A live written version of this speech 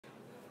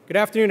Good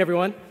afternoon,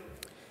 everyone.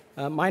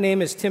 My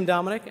name is Tim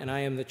Dominic, and I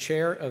am the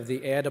chair of the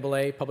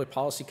AIAA Public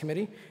Policy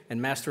Committee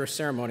and Master of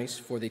Ceremonies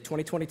for the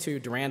 2022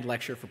 Durand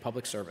Lecture for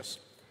Public Service.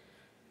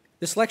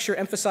 This lecture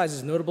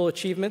emphasizes notable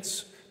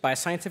achievements by a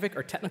scientific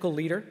or technical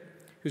leader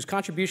whose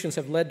contributions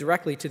have led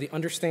directly to the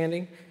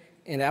understanding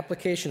and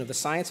application of the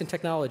science and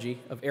technology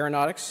of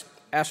aeronautics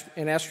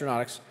and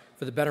astronautics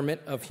for the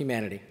betterment of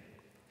humanity.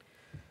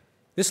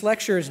 This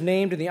lecture is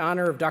named in the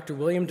honor of Dr.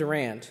 William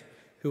Durand,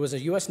 who was a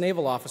U.S.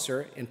 naval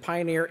officer and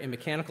pioneer in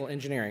mechanical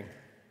engineering.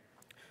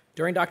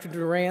 During Dr.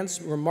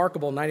 Durand's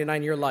remarkable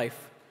 99-year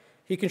life,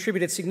 he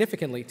contributed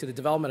significantly to the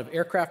development of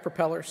aircraft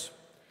propellers.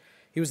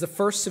 He was the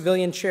first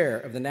civilian chair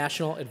of the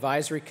National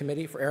Advisory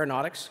Committee for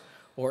Aeronautics,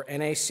 or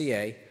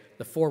NACA,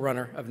 the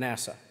forerunner of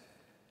NASA.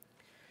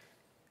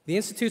 The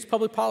Institute's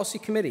Public Policy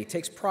Committee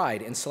takes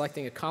pride in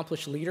selecting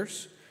accomplished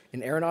leaders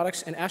in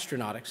aeronautics and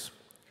astronautics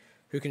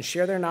who can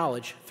share their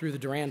knowledge through the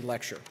Durand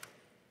Lecture.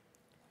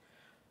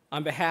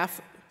 On behalf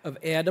of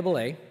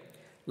AIAA,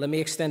 let me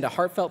extend a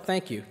heartfelt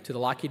thank you to the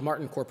Lockheed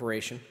Martin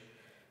Corporation.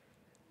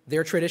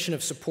 Their tradition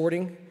of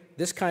supporting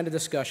this kind of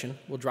discussion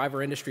will drive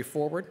our industry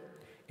forward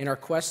in our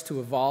quest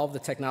to evolve the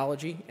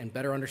technology and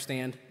better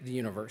understand the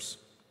universe.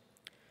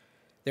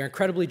 Their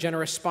incredibly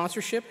generous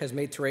sponsorship has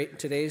made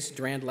today's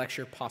Durand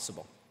Lecture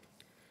possible.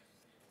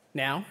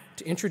 Now,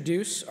 to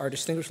introduce our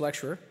distinguished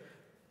lecturer,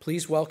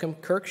 please welcome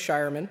Kirk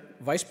Shireman,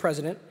 Vice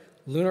President,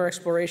 Lunar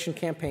Exploration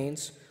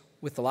Campaigns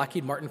with the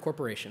Lockheed Martin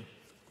Corporation.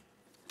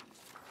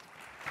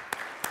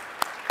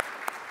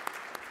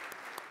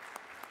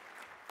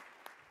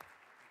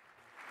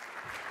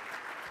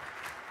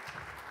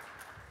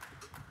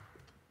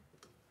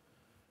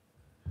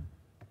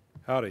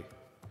 Howdy.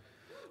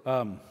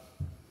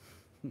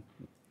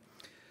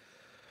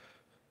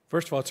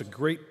 First of all, it's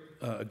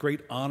a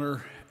great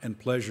honor and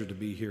pleasure to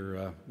be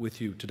here with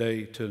you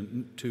today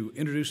to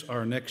introduce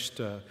our next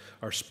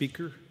our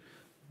speaker,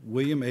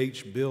 William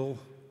H. Bill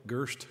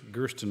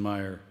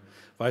Gerstenmaier,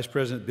 Vice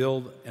President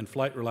Build and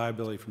Flight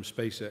Reliability from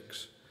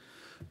SpaceX.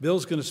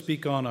 Bill's going to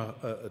speak on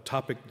a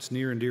topic that's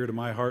near and dear to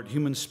my heart: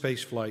 human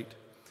spaceflight,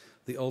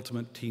 the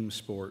ultimate team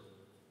sport.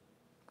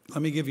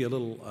 Let me give you a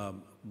little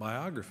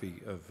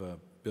biography of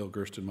Bill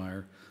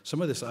Gerstenmaier.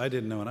 Some of this I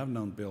didn't know, and I've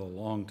known Bill a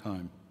long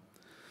time.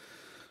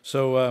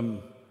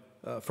 So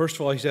first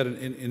of all, he's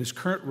in his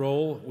current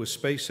role with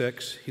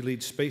SpaceX, he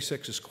leads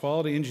SpaceX's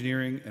quality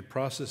engineering and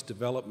process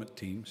development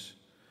teams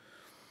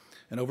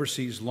and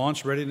oversees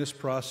launch readiness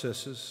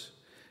processes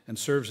and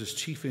serves as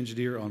chief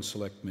engineer on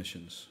select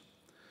missions.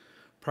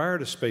 Prior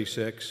to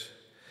SpaceX,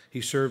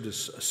 he served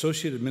as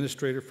Associate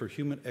Administrator for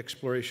Human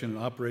Exploration and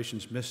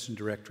Operations Mission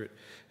Directorate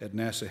at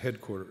NASA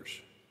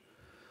headquarters.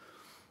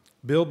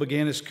 Bill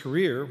began his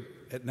career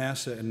at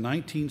NASA in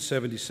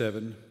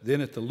 1977,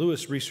 then at the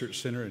Lewis Research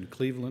Center in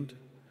Cleveland.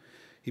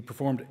 He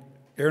performed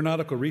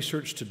aeronautical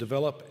research to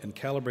develop and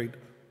calibrate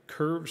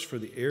curves for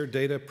the air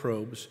data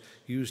probes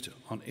used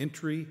on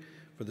entry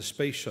for the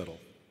space shuttle.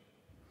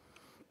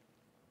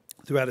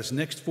 Throughout his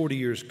next 40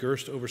 years,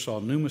 Gerst oversaw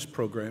numerous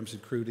programs,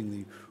 including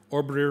the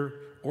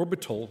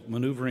Orbital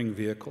Maneuvering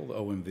Vehicle, the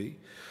OMV,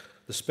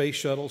 the Space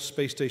Shuttle,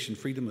 Space Station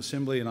Freedom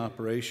Assembly and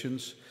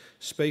Operations,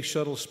 Space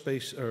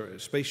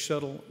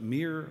Shuttle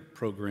Mir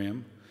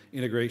program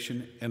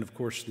integration, and of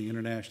course the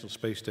International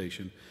Space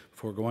Station,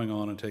 before going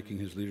on and taking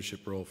his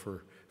leadership role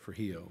for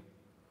HEO.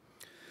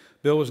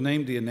 Bill was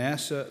named the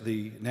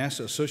NASA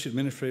Associate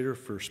Administrator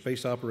for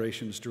Space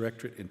Operations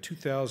Directorate in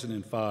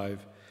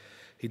 2005.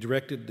 He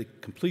directed the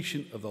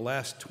completion of the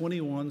last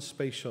 21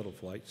 space shuttle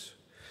flights,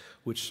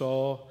 which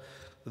saw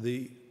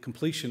the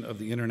completion of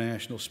the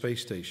International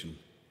Space Station.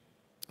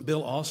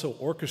 Bill also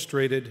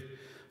orchestrated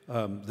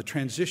the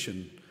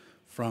transition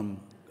from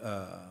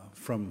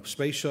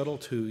space shuttle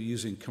to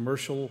using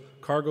commercial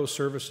cargo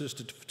services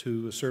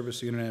to service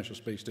the International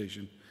Space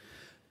Station,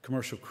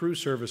 commercial crew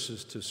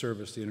services to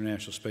service the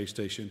International Space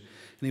Station,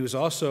 and he was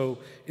also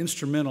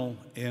instrumental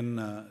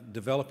in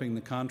developing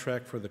the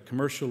contract for the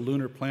Commercial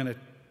Lunar Payload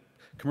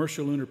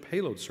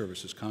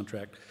Services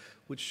contract,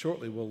 which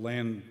shortly will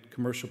land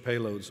commercial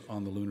payloads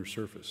on the lunar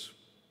surface.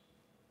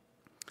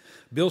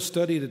 Bill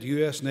studied at the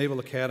U.S. Naval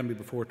Academy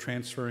before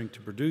transferring to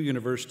Purdue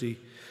University,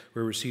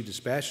 where he received his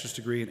bachelor's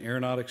degree in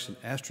aeronautics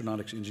and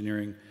astronautics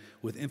engineering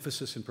with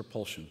emphasis in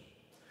propulsion.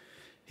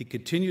 He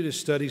continued his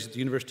studies at the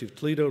University of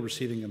Toledo,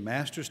 receiving a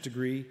master's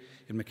degree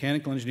in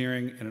mechanical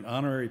engineering and an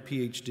honorary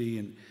PhD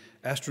in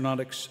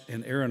astronautics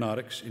and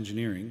aeronautics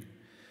engineering,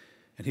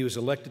 and he was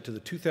elected to the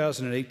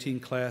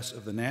 2018 class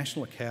of the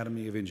National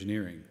Academy of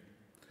Engineering.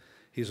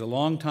 He's a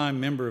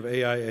longtime member of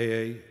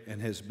AIAA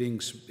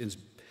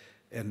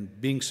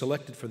and being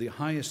selected for the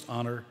highest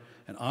honor,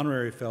 an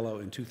honorary fellow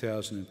in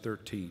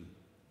 2013.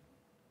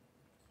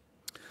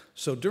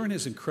 So during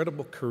his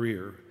incredible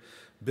career,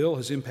 Bill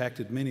has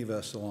impacted many of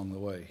us along the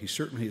way. He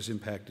certainly has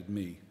impacted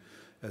me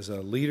as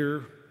a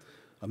leader,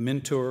 a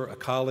mentor, a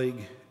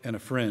colleague, and a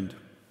friend.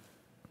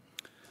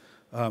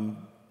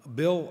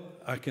 Bill,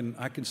 I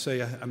can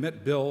say I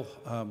met Bill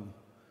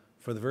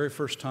for the very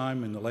first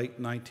time in the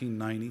late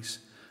 1990s.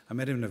 I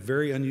met him in a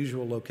very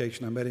unusual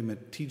location. I met him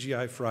at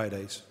TGI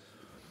Fridays,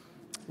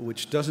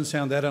 which doesn't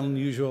sound that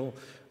unusual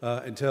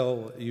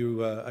until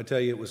I tell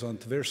you it was on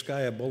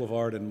Tverskaya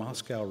Boulevard in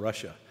Moscow,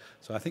 Russia.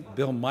 So I think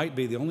Bill might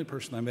be the only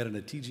person I met in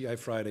a TGI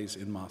Fridays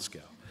in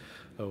Moscow.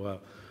 So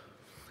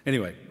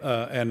anyway,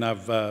 and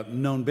I've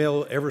known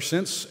Bill ever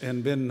since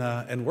and been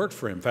and worked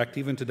for him. In fact,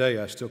 even today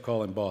I still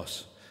call him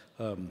boss.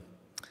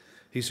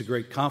 He's a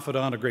great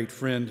confidant, a great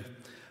friend.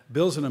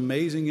 Bill's an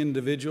amazing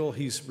individual.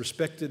 He's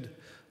respected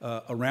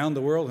around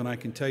the world, and I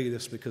can tell you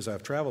this because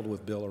I've traveled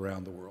with Bill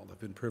around the world. I've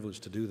been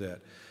privileged to do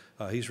that.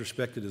 He's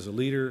respected as a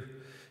leader,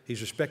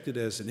 he's respected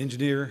as an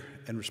engineer,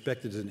 and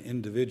respected as an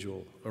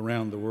individual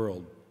around the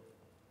world.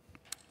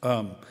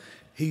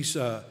 He's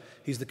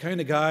the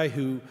kind of guy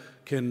who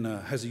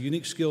has the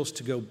unique skills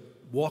to go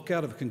walk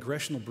out of a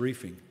congressional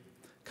briefing,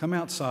 come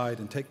outside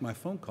and take my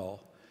phone call,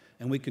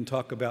 and we can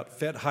talk about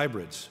FET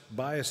hybrids,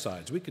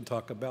 biocides, we can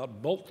talk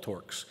about bolt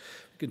torques,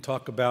 we can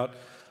talk about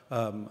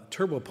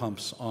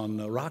turbopumps on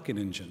rocket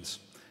engines.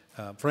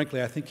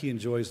 Frankly, I think he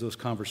enjoys those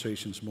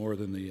conversations more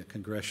than the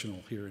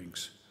congressional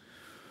hearings.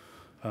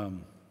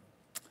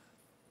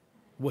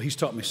 Well, he's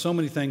taught me so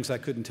many things. I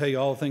couldn't tell you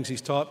all the things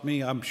he's taught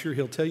me. I'm sure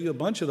he'll tell you a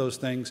bunch of those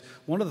things.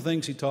 One of the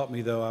things he taught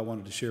me, though, I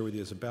wanted to share with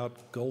you is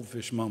about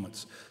goldfish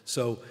moments.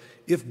 So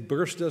if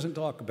Gerst doesn't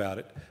talk about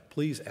it,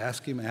 please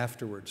ask him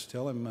afterwards.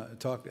 Tell him,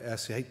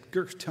 ask, hey,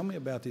 Gerst, tell me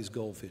about these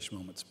goldfish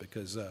moments,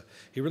 because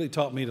he really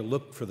taught me to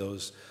look for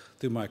those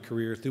through my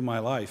career, through my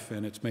life,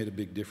 and it's made a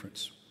big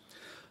difference.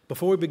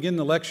 Before we begin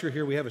the lecture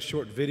here, we have a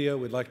short video.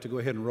 We'd like to go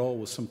ahead and roll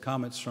with some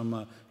comments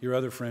from your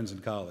other friends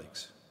and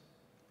colleagues.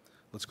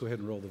 Let's go ahead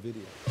and roll the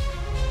video.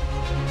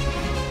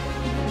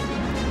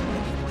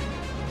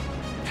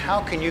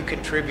 How can you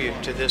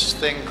contribute to this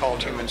thing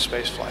called human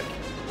spaceflight?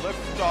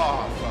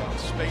 Liftoff of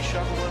Space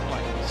Shuttle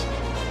Atlantis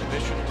on a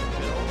mission to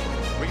build,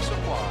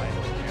 resupply,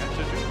 and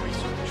to do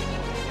research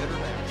on the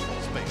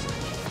International Space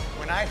Station.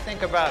 When I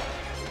think about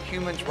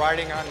humans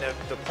riding on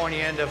the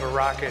pointy end of a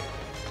rocket,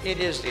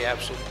 it is the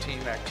absolute team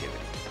activity.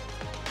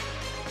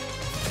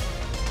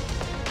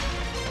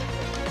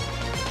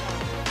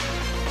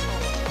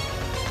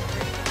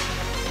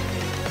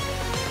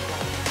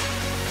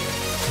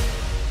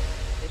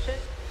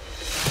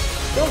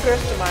 Bill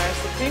Gerstenmaier is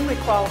supremely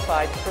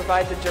qualified to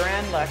provide the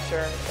Durand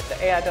Lecture at the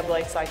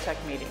AIAA SciTech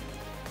meeting.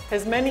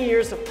 His many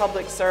years of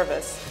public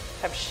service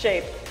have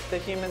shaped the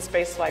human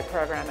spaceflight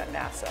program at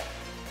NASA.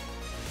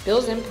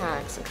 Bill's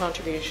impacts and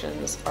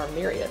contributions are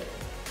myriad: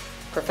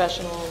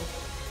 professional,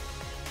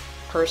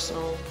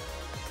 personal,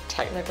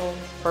 technical,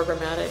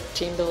 programmatic,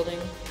 team building.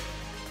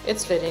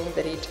 It's fitting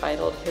that he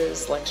titled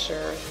his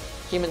lecture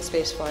Human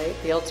Spaceflight,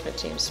 the Ultimate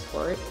Team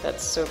Sport.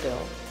 That's so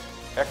Bill.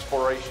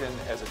 Exploration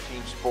as a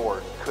team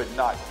sport could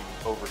not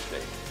be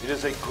overstated. It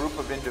is a group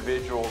of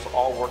individuals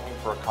all working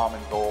for a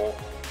common goal,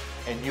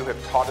 and you have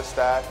taught us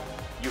that.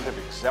 You have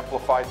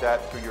exemplified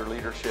that through your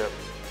leadership.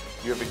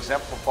 You have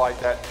exemplified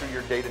that through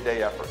your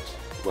day-to-day efforts.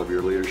 Love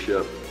your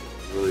leadership.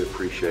 Really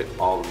appreciate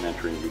all the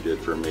mentoring you did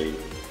for me,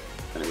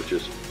 and it was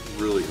just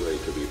really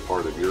great to be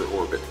part of your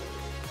orbit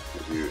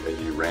as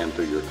you ran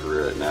through your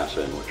career at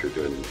NASA and what you're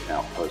doing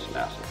now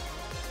post-NASA.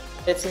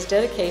 It's his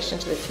dedication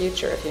to the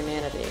future of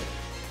humanity,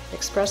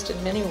 expressed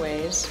in many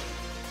ways,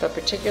 but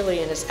particularly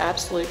in his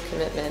absolute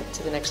commitment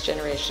to the next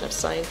generation of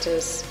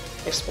scientists,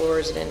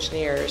 explorers, and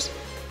engineers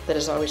that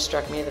has always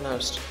struck me the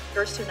most.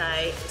 Gerst and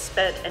I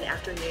spent an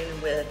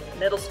afternoon with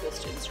middle school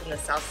students from the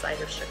south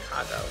side of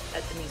Chicago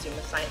at the Museum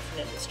of Science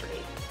and Industry.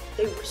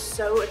 They were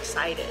so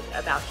excited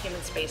about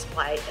human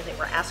spaceflight, and they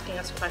were asking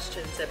us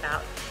questions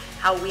about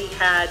how we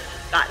had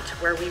gotten to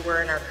where we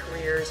were in our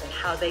careers and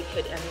how they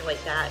could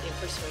emulate that in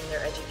pursuing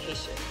their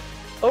education.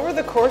 Over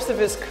the course of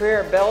his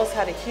career, Bill has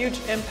had a huge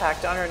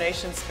impact on our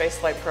nation's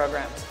spaceflight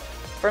programs.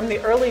 From the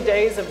early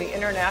days of the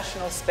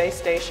International Space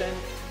Station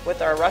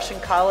with our Russian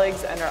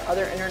colleagues and our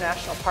other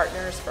international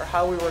partners for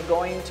how we were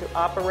going to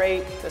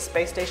operate the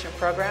space station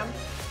program,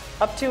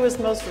 up to his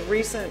most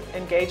recent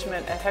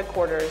engagement at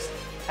headquarters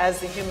as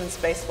the human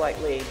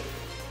spaceflight lead.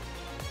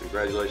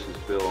 Congratulations,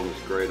 Bill, on this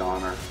great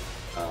honor.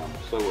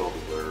 So well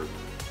deserved.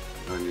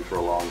 I've known you for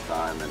a long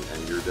time,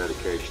 and your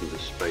dedication to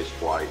space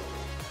flight,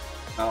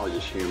 not only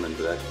just human,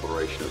 but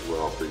exploration as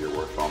well, through your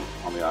work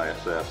on the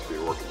ISS, through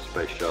your work at the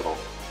Space Shuttle,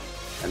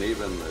 and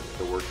even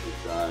the work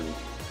you've done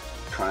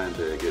trying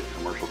to get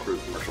commercial crew,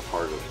 commercial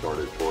cargo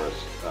started for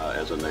us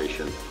as a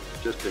nation.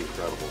 Just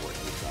incredible what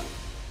you've done.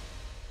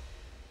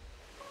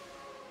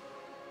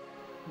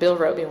 Bill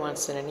wrote me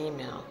once in an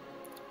email,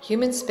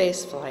 "Human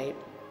spaceflight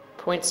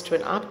points to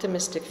an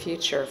optimistic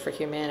future for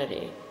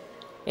humanity,"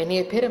 and he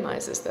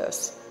epitomizes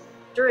this.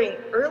 During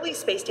early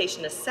space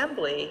station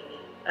assembly,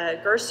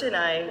 Gerst and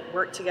I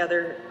worked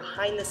together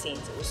behind the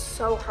scenes. It was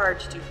so hard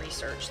to do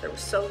research. There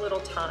was so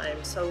little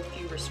time, so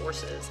few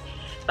resources.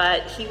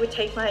 But he would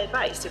take my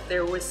advice. If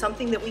there was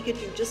something that we could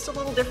do just a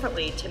little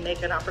differently to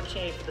make an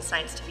opportunity for the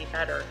science to be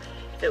better,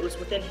 if it was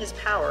within his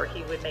power,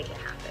 he would make it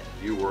happen.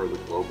 You were the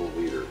global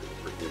leader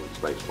for human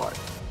spaceflight,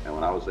 and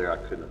when I was there, I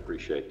couldn't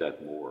appreciate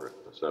that more.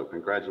 So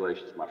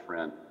congratulations, my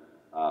friend.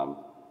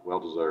 Well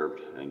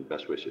deserved, and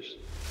best wishes.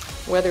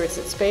 Whether it's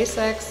at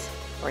SpaceX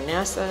or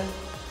NASA,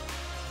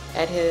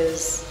 at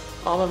his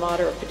alma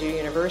mater of Purdue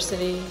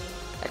University,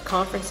 at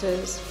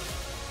conferences,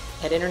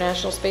 at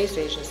international space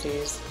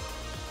agencies,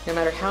 no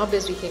matter how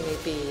busy he may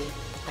be,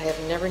 I have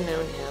never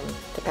known him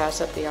to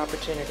pass up the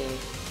opportunity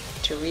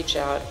to reach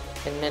out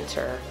and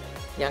mentor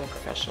young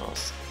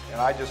professionals. And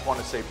I just want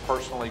to say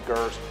personally,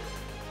 Gerst,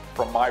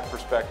 from my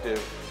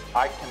perspective,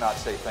 I cannot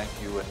say thank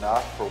you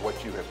enough for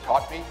what you have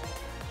taught me,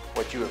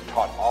 what you have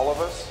taught all of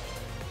us,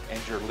 and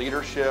your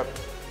leadership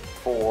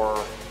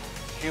for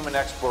human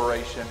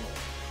exploration,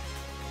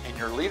 and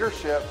your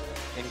leadership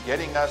in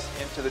getting us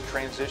into the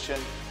transition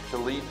to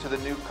lead to the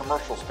new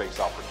commercial space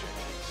opportunities.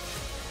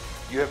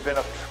 You have been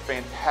a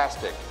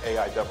fantastic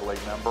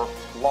AIAA member,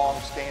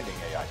 long-standing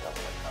AIAA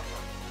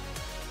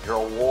member.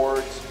 Your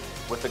awards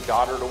with the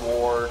Goddard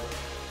Award,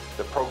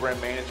 the Program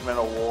Management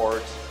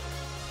Awards,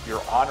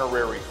 your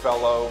honorary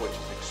fellow, which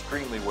is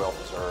extremely well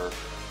deserved,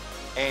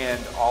 and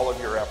all of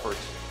your efforts.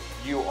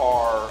 You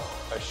are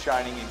a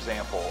shining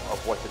example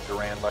of what the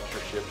Durand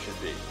Lectureship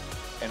should be.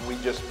 And we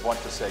just want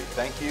to say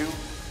thank you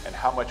and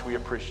how much we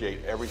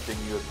appreciate everything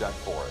you have done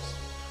for us.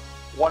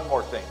 One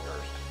more thing,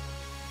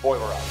 Gerst.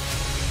 Boiler up.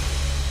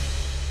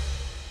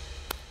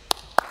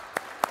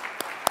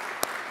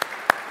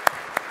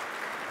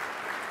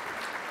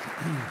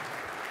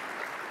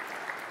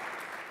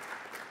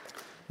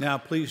 Now,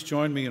 please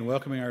join me in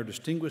welcoming our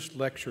distinguished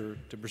lecturer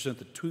to present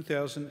the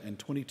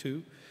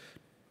 2022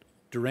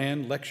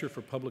 Durand Lecture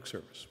for Public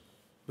Service,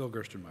 Bill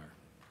Gerstenmaier.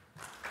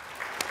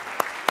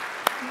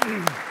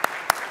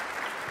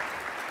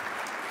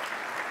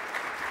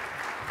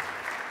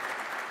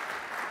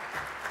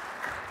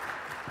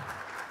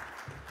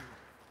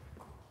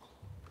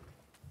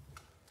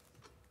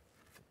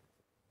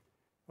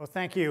 Well,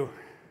 thank you.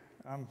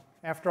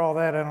 After all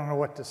that, I don't know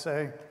what to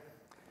say.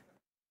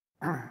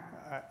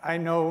 I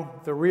know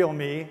the real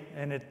me,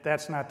 and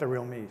that's not the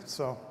real me,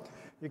 so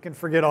you can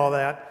forget all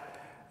that.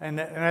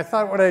 And I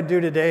thought what I'd do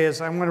today is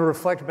I'm going to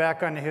reflect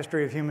back on the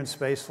history of human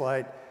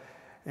spaceflight,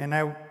 and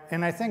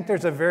I think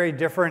there's a very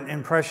different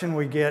impression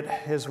we get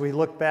as we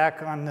look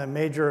back on the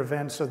major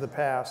events of the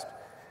past.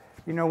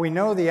 You know, we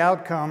know the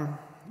outcome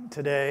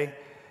today,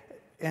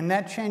 and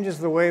that changes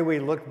the way we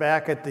look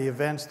back at the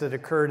events that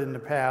occurred in the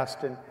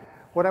past. And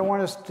what I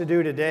want us to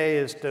do today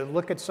is to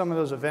look at some of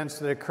those events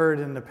that occurred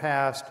in the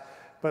past,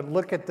 but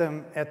look at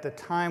them at the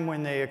time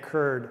when they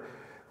occurred,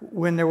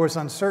 when there was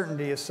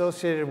uncertainty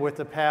associated with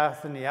the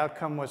path and the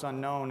outcome was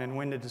unknown, and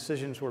when the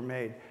decisions were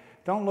made.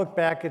 Don't look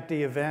back at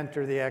the event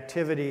or the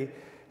activity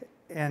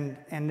and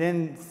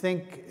then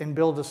think and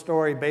build a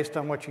story based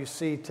on what you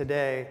see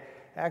today.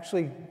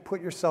 Actually put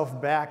yourself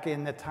back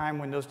in the time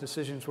when those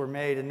decisions were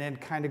made and then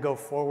kind of go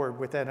forward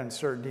with that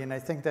uncertainty, and I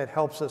think that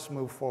helps us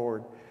move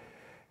forward.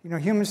 You know,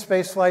 human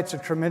spaceflight's a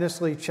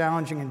tremendously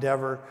challenging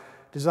endeavor.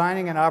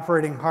 Designing and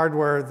operating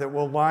hardware that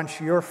will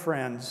launch your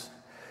friends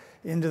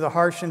into the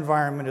harsh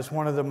environment is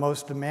one of the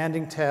most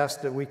demanding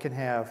tasks that we can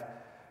have.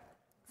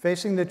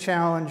 Facing the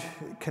challenge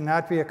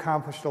cannot be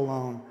accomplished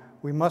alone.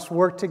 We must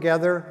work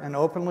together and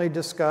openly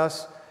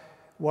discuss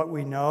what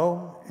we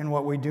know and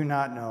what we do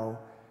not know.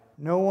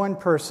 No one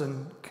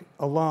person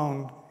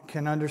alone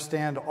can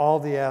understand all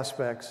the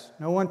aspects.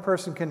 No one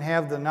person can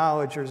have the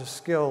knowledge or the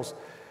skills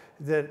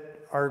that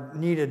are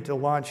needed to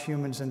launch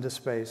humans into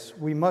space.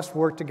 We must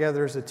work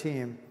together as a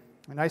team.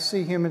 And I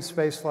see human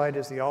spaceflight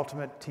as the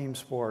ultimate team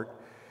sport.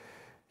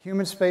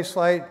 Human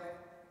spaceflight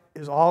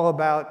is all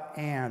about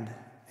and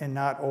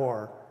not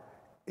or.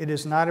 It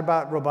is not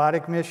about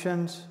robotic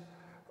missions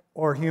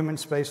or human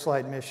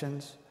spaceflight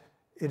missions.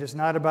 It is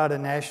not about a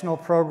national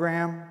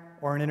program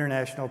or an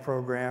international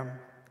program.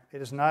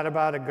 It is not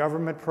about a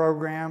government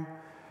program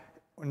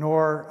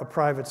nor a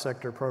private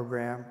sector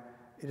program.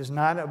 It is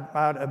not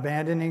about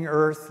abandoning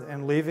Earth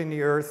and leaving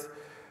the Earth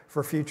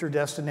for future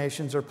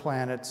destinations or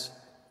planets.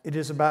 It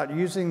is about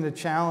using the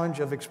challenge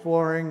of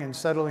exploring and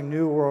settling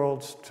new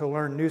worlds to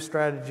learn new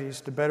strategies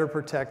to better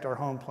protect our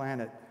home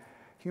planet.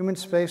 Human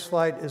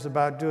spaceflight is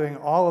about doing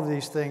all of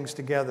these things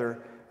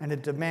together, and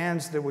it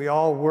demands that we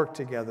all work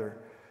together.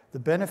 The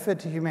benefit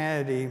to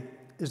humanity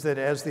is that,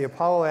 as the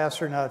Apollo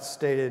astronauts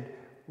stated,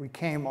 we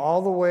came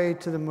all the way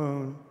to the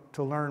moon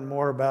to learn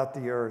more about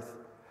the Earth.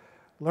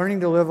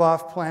 Learning to live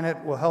off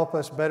planet will help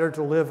us better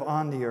to live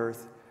on the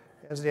Earth.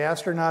 As the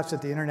astronauts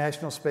at the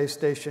International Space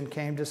Station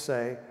came to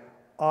say,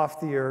 off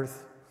the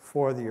Earth,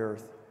 for the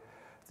Earth.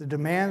 The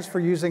demands for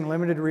using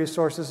limited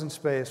resources in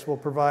space will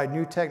provide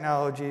new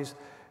technologies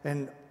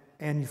and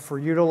for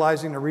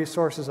utilizing the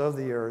resources of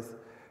the Earth.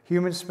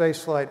 Human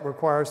spaceflight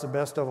requires the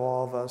best of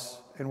all of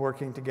us in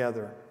working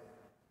together.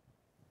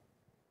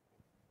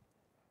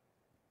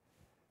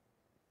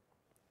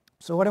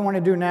 So what I want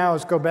to do now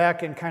is go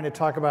back and kind of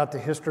talk about the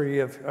history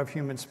of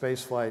human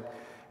spaceflight.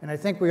 And I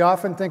think we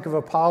often think of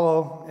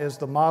Apollo as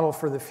the model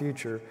for the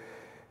future.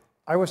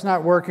 I was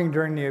not working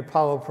during the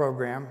Apollo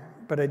program,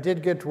 but I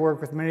did get to work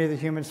with many of the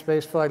human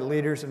spaceflight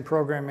leaders and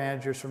program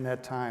managers from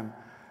that time.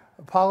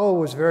 Apollo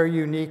was very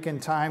unique in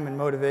time and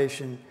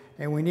motivation,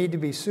 and we need to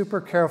be super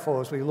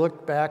careful as we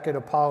look back at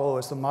Apollo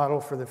as the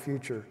model for the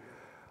future.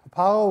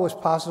 Apollo was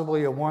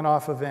possibly a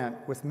one-off event,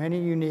 with many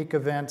unique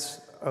events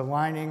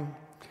aligning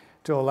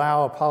to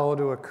allow Apollo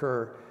to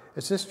occur.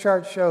 As this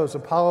chart shows,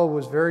 Apollo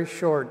was very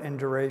short in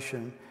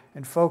duration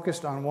and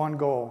focused on one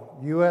goal: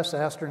 U.S.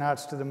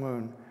 astronauts to the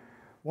moon.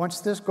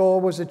 Once this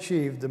goal was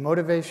achieved, the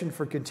motivation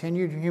for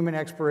continued human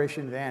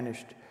exploration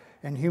vanished,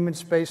 and human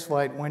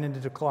spaceflight went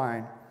into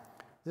decline.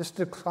 This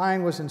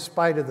decline was in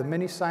spite of the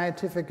many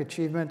scientific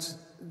achievements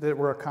that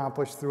were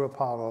accomplished through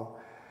Apollo.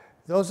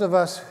 Those of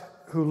us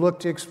who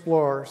looked to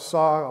explore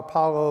saw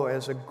Apollo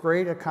as a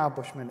great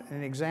accomplishment,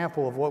 an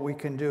example of what we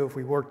can do if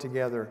we work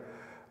together.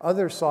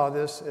 Others saw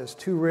this as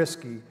too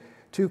risky,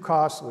 too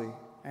costly,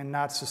 and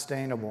not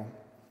sustainable.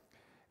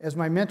 As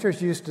my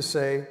mentors used to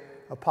say,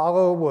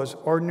 Apollo was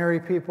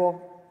ordinary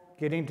people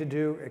getting to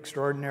do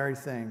extraordinary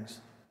things.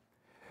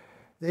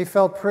 They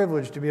felt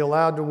privileged to be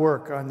allowed to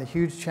work on the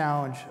huge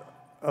challenge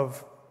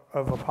of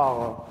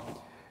Apollo.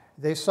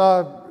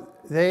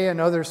 They and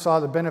others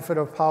saw the benefit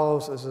of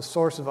Apollos as a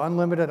source of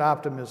unlimited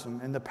optimism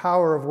and the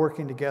power of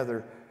working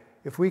together.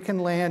 If we can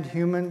land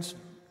humans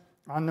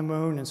on the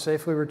moon and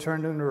safely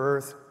return them to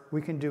Earth, we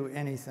can do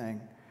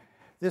anything.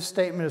 This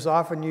statement is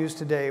often used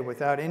today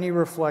without any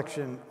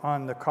reflection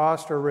on the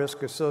cost or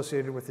risk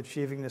associated with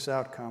achieving this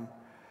outcome.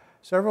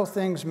 Several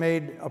things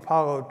made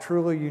Apollo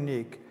truly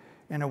unique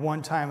and a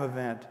one-time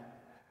event.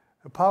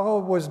 Apollo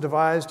was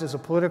devised as a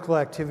political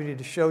activity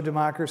to show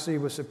democracy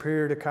was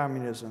superior to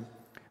communism.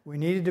 We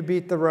needed to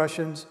beat the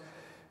Russians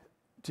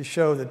to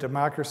show that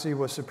democracy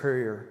was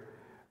superior.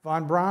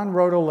 Von Braun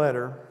wrote a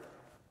letter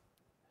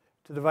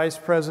to the Vice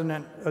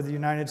President of the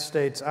United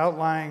States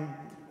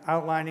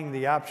outlining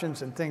the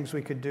options and things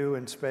we could do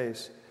in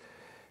space.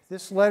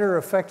 This letter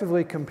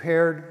effectively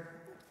compared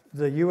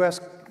the U.S.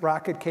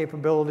 rocket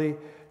capability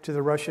to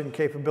the Russian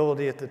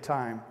capability at the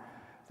time.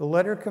 The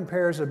letter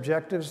compares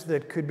objectives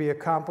that could be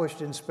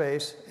accomplished in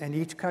space and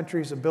each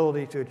country's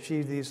ability to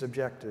achieve these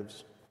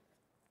objectives.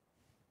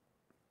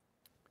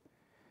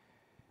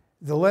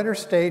 The letter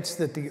states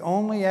that the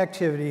only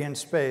activity in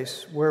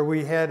space where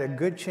we had a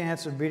good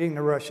chance of beating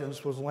the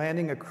Russians was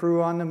landing a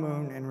crew on the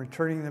moon and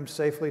returning them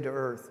safely to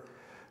Earth.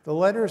 The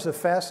letter is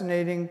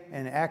fascinating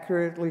and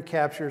accurately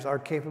captures our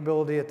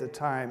capability at the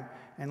time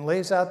and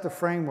lays out the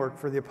framework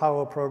for the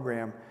Apollo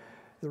program.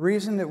 The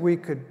reason that we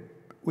could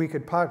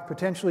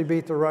potentially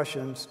beat the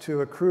Russians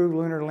to a crewed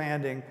lunar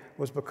landing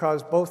was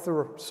because both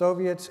the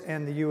Soviets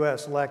and the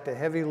U.S. lacked a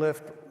heavy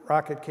lift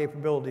rocket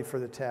capability for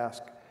the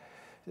task.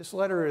 This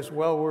letter is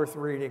well worth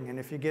reading, and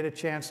if you get a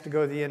chance to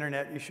go to the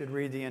internet, you should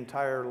read the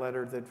entire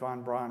letter that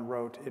von Braun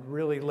wrote. It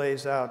really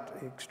lays out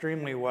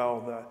extremely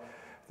well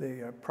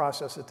the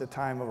process at the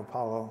time of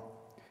Apollo.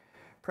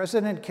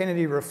 President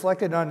Kennedy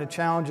reflected on the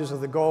challenges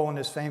of the goal in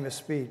his famous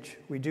speech,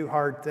 "We do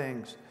hard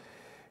things."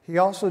 He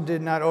also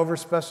did not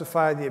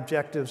overspecify the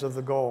objectives of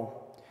the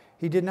goal.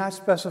 He did not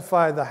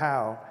specify the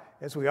how,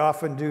 as we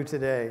often do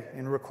today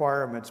in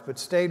requirements, but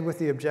stayed with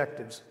the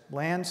objectives: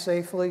 land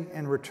safely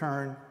and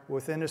return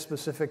within a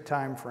specific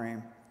time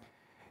frame.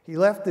 He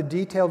left the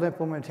detailed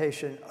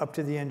implementation up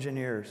to the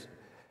engineers.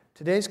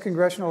 Today's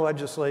congressional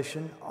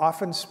legislation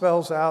often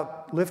spells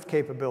out lift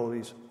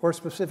capabilities or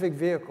specific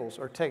vehicles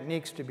or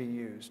techniques to be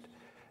used.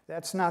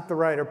 That's not the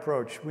right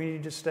approach. We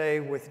need to stay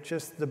with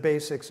just the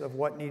basics of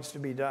what needs to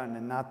be done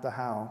and not the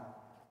how.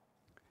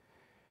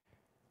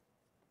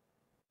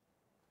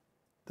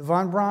 The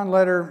von Braun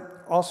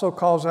letter also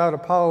calls out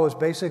Apollo as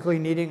basically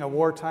needing a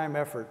wartime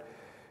effort.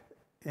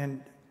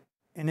 And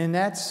in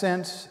that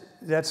sense,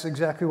 that's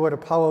exactly what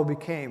Apollo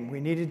became. We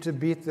needed to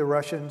beat the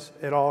Russians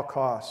at all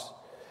costs.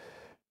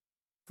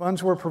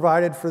 Funds were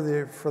provided for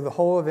the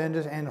whole of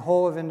industry, and the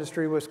whole of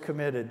industry was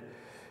committed.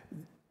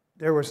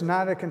 There was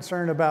not a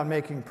concern about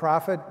making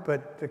profit,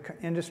 but the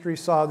industry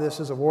saw this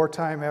as a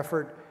wartime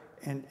effort,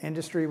 and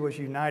industry was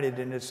united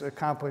in its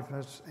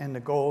accomplishments and the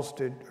goals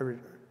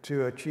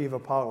to achieve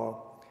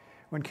Apollo.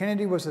 When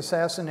Kennedy was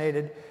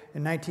assassinated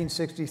in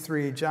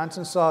 1963,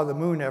 Johnson saw the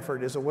moon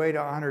effort as a way to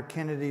honor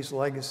Kennedy's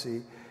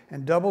legacy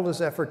and doubled his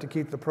effort to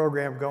keep the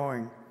program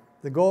going.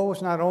 The goal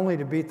was not only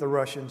to beat the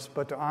Russians,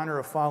 but to honor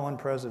a fallen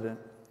president.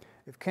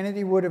 If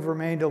Kennedy would have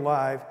remained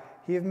alive,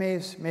 he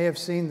may have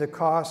seen the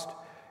cost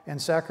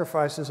and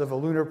sacrifices of a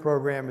lunar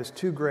program as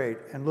too great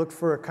and looked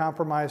for a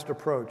compromised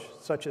approach,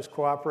 such as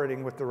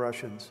cooperating with the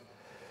Russians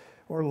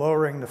or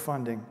lowering the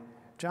funding.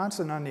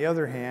 Johnson, on the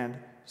other hand,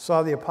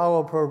 saw the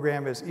Apollo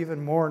program as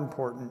even more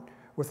important,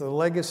 with the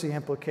legacy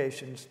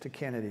implications to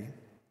Kennedy.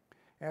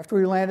 After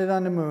we landed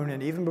on the moon,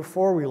 and even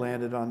before we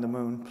landed on the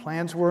moon,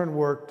 plans were in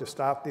work to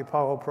stop the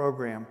Apollo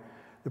program.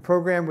 The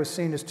program was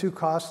seen as too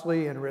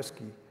costly and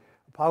risky.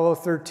 Apollo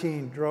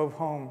 13 drove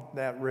home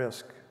that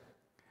risk.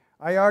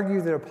 I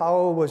argue that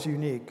Apollo was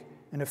unique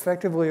and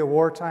effectively a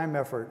wartime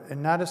effort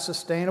and not a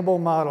sustainable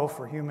model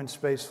for human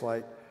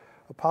spaceflight.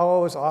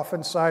 Apollo is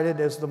often cited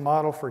as the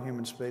model for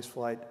human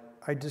spaceflight.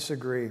 I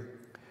disagree.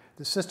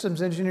 The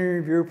systems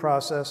engineering review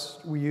process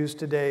we use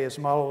today is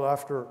modeled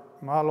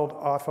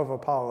off of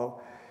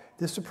Apollo.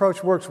 This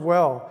approach works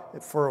well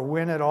for a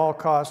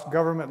win-at-all-cost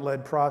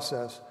government-led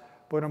process,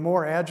 but a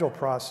more agile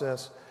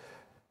process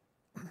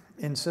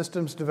in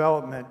systems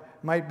development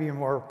might be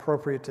more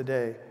appropriate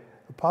today.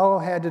 Apollo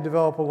had to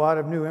develop a lot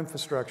of new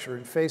infrastructure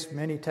and faced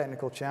many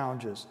technical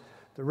challenges.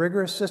 The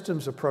rigorous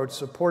systems approach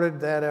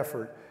supported that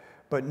effort,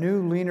 but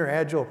new, leaner,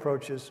 agile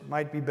approaches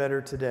might be better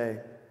today.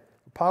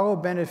 Apollo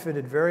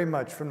benefited very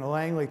much from the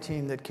Langley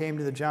team that came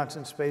to the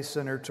Johnson Space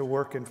Center to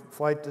work in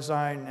flight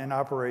design and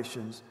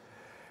operations.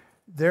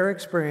 Their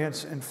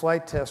experience in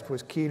flight test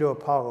was key to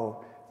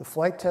Apollo. The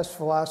flight test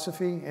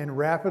philosophy and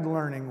rapid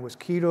learning was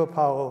key to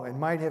Apollo and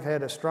might have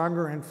had a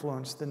stronger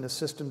influence than the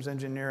systems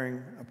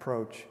engineering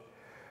approach.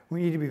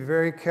 We need to be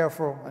very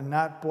careful and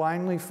not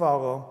blindly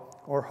follow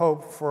or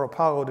hope for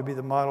Apollo to be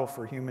the model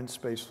for human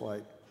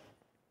spaceflight.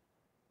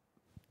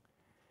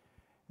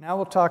 Now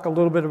we'll talk a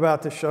little bit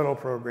about the shuttle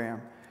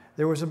program.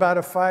 There was about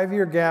a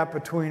 5-year gap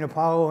between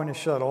Apollo and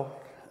shuttle.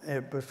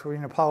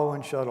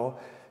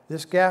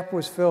 This gap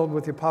was filled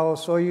with the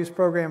Apollo-Soyuz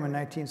program in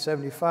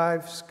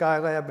 1975,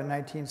 Skylab in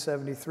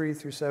 1973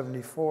 through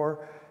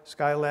 74.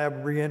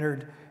 Skylab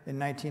re-entered in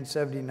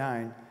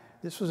 1979.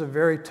 This was a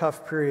very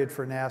tough period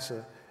for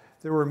NASA.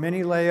 There were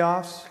many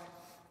layoffs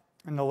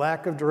and the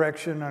lack of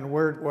direction on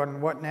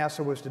what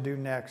NASA was to do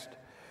next.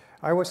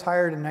 I was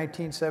hired in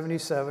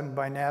 1977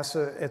 by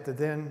NASA at the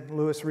then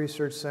Lewis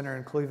Research Center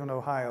in Cleveland,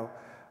 Ohio.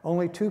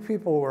 Only 2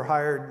 people were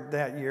hired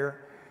that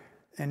year,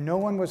 and no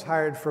one was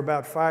hired for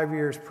about 5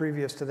 years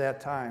previous to that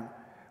time.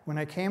 When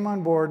I came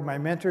on board, my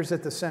mentors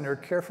at the center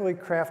carefully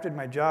crafted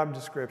my job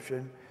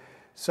description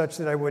such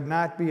that I would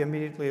not be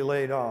immediately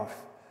laid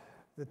off.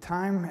 The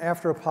time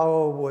after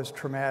Apollo was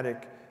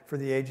traumatic for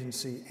the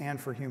agency and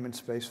for human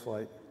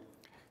spaceflight.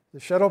 The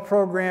shuttle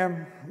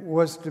program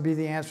was to be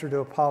the answer to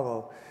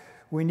Apollo.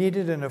 We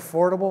needed an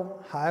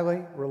affordable,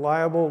 highly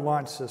reliable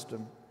launch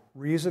system.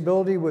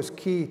 Reusability was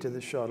key to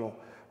the shuttle.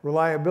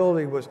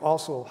 Reliability was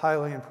also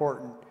highly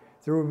important.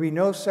 There would be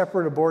no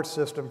separate abort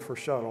system for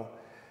shuttle.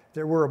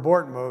 There were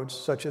abort modes,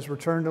 such as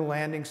return to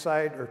landing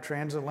site or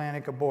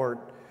transatlantic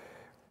abort,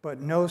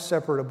 but no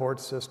separate abort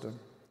system.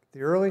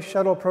 The early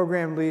shuttle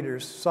program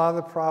leaders saw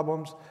the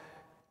problems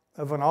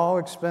of an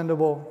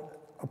all-expendable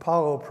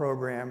Apollo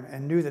program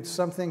and knew that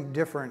something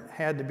different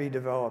had to be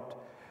developed.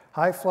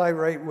 High flight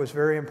rate was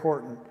very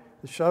important.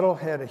 The shuttle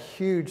had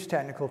huge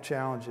technical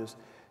challenges.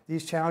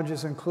 These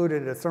challenges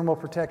included a thermal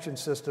protection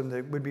system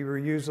that would be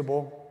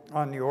reusable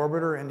on the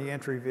orbiter and the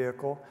entry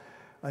vehicle,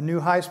 a new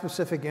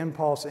high-specific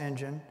impulse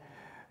engine,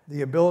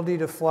 the ability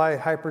to fly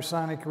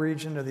hypersonic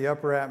region of the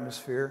upper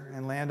atmosphere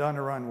and land on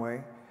a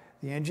runway.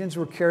 The engines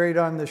were carried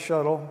on the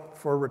shuttle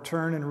for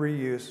return and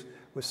reuse,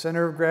 with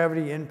center of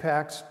gravity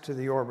impacts to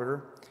the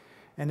orbiter,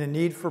 and the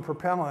need for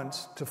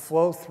propellants to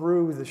flow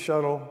through the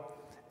shuttle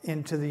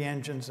into the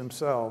engines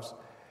themselves.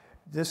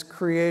 This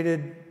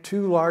created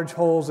 2 large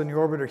holes in the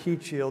orbiter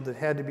heat shield that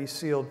had to be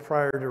sealed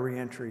prior to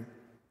re-entry.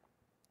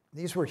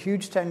 These were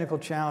huge technical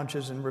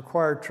challenges and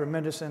required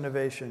tremendous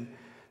innovation.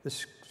 The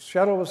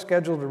shuttle was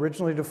scheduled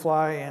originally to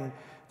fly in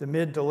the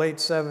mid to late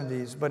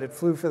 70s, but it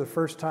flew for the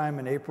first time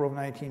in April of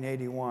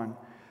 1981.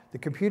 The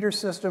computer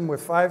system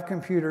with 5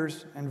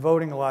 computers and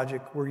voting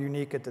logic were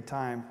unique at the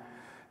time.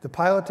 The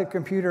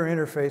pilot-to-computer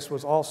interface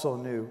was also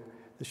new.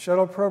 The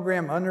shuttle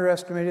program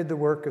underestimated the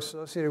work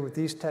associated with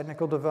these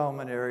technical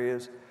development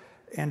areas,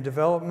 and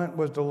development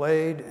was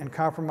delayed and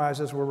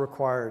compromises were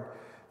required.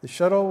 The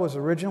shuttle was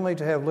originally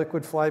to have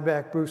liquid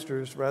flyback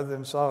boosters rather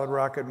than solid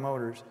rocket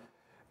motors,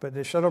 but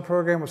the shuttle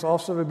program was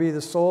also to be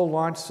the sole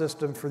launch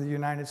system for the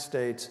United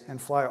States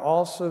and fly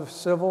all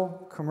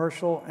civil,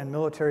 commercial, and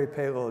military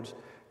payloads.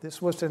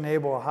 This was to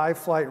enable a high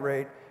flight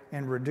rate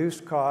and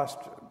reduced cost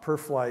per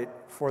flight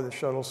for the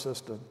shuttle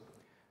system.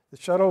 The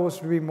shuttle was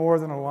to be more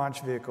than a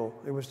launch vehicle.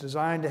 It was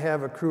designed to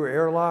have a crew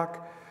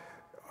airlock,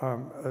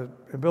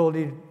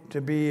 ability to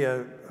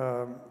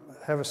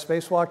have a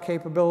spacewalk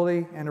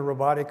capability, and a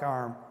robotic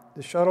arm.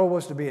 The shuttle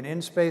was to be an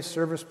in-space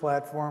service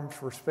platform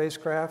for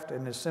spacecraft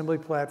and an assembly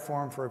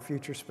platform for a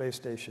future space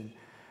station.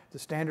 The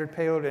standard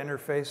payload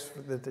interface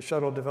that the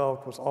shuttle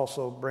developed was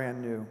also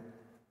brand new.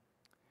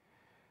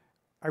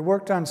 I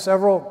worked on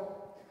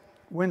several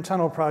wind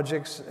tunnel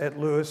projects at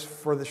Lewis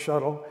for the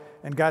shuttle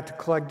and got to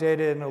collect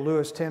data in a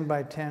Lewis 10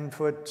 by 10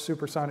 foot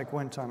supersonic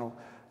wind tunnel.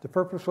 The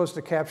purpose was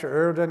to capture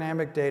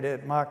aerodynamic data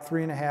at Mach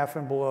 3.5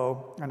 and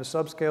below on a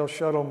subscale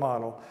shuttle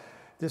model.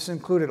 This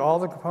included all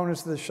the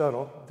components of the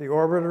shuttle, the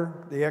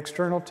orbiter, the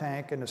external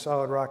tank, and the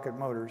solid rocket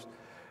motors.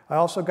 I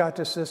also got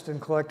to assist in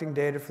collecting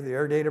data for the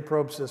air data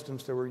probe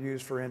systems that were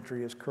used for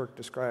entry, as Kirk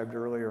described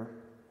earlier.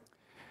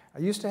 I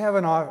used to have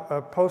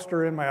a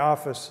poster in my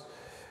office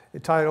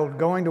entitled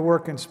 "Going to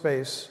Work in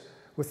Space"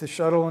 with the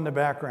shuttle in the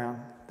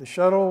background. The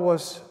shuttle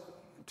was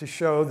to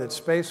show that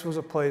space was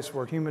a place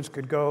where humans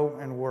could go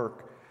and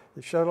work.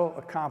 The shuttle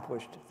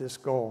accomplished this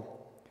goal.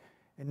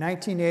 In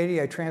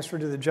 1980, I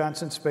transferred to the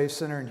Johnson Space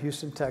Center in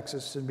Houston,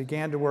 Texas, and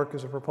began to work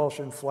as a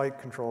propulsion flight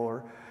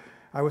controller.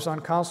 I was on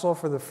console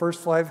for the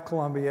first flight of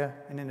Columbia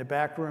and in the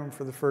back room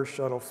for the first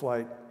shuttle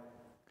flight.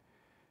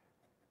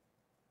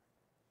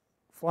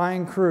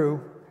 Flying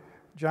crew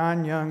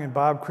John Young and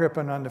Bob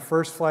Crippen on the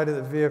first flight of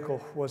the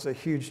vehicle was a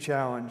huge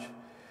challenge.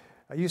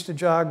 I used to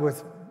jog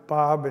with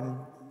Bob and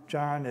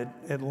John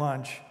at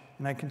lunch,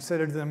 and I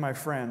considered them my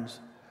friends.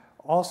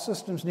 All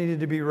systems needed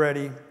to be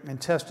ready and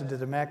tested to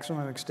the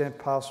maximum extent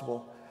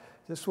possible.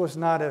 This was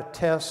not a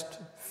test,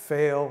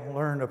 fail,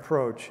 learn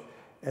approach.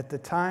 At the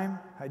time,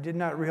 I did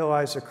not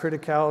realize the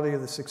criticality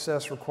of the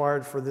success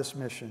required for this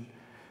mission.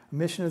 A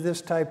mission of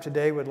this type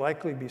today would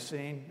likely be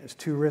seen as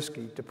too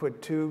risky to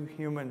put 2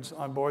 humans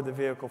on board the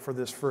vehicle for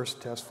this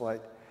first test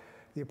flight.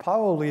 The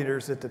Apollo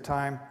leaders at the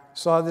time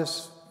saw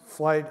this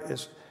flight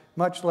as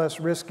much less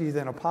risky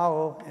than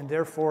Apollo, and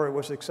therefore it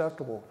was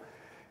acceptable.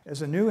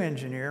 As a new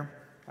engineer,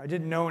 I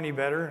didn't know any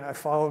better. I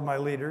followed my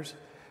leaders,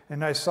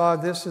 and I saw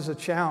this as a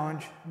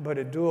challenge, but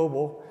a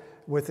doable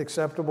with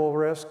acceptable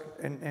risk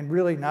and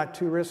really not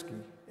too risky.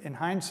 In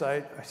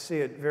hindsight, I see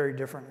it very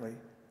differently.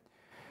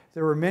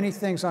 There were many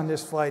things on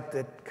this flight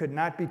that could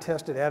not be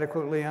tested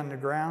adequately on the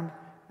ground,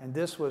 and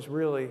this was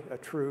really a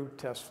true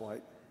test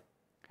flight.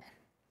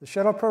 The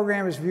shuttle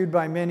program is viewed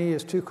by many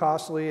as too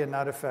costly and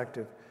not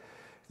effective.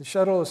 The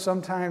shuttle is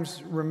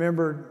sometimes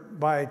remembered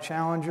by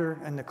Challenger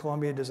and the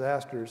Columbia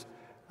disasters.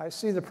 I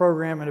see the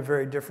program in a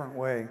very different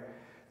way.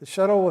 The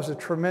shuttle was a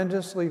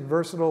tremendously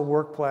versatile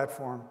work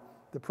platform.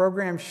 The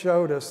program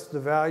showed us the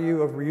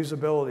value of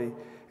reusability,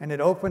 and it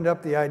opened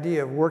up the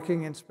idea of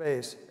working in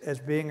space as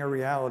being a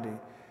reality.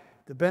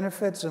 The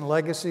benefits and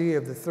legacy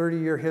of the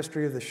 30-year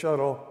history of the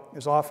shuttle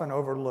is often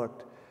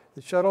overlooked.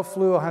 The shuttle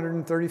flew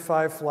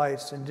 135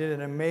 flights and did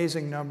an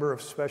amazing number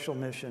of special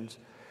missions,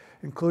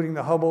 including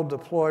the Hubble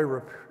deploy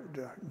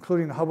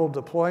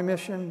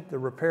mission, the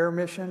repair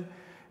mission,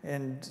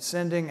 and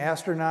sending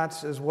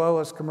astronauts as well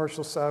as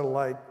commercial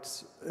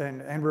satellites,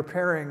 and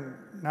repairing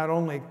not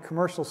only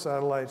commercial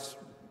satellites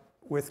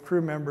with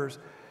crew members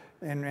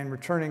and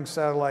returning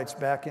satellites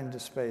back into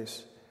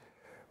space.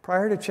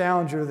 Prior to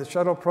Challenger, the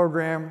shuttle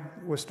program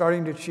was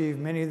starting to achieve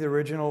many of the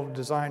original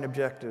design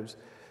objectives.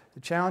 The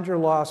Challenger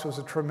loss was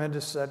a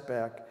tremendous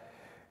setback.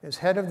 As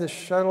head of the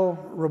shuttle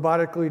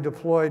robotically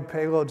deployed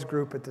payloads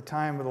group at the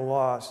time of the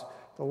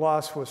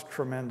loss was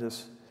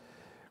tremendous.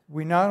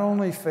 We not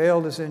only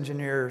failed as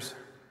engineers,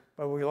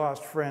 but we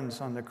lost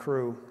friends on the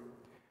crew.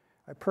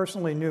 I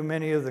personally knew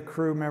many of the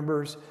crew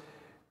members,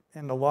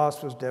 and the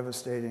loss was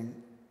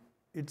devastating.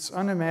 It's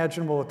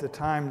unimaginable at the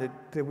time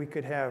that we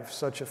could have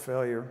such a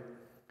failure.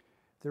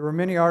 There were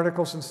many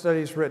articles and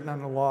studies written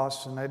on the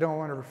loss, and I don't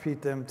want to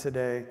repeat them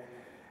today.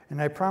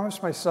 And I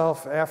promised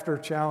myself after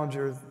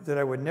Challenger that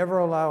I would never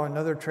allow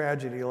another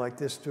tragedy like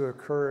this to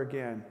occur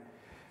again.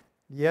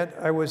 Yet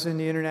I was in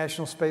the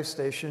International Space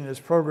Station as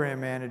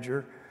program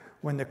manager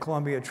when the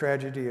Columbia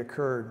tragedy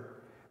occurred.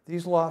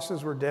 These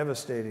losses were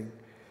devastating,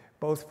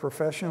 both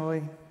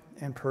professionally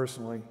and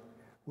personally.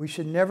 We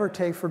should never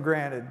take for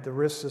granted the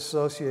risks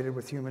associated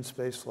with human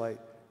spaceflight.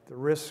 The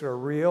risks are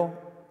real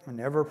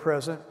and ever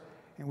present,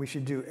 and we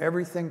should do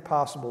everything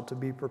possible to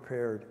be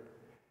prepared.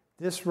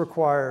 This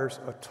requires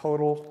a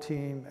total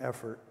team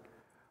effort,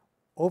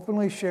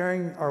 openly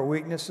sharing our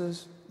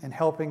weaknesses and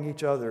helping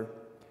each other.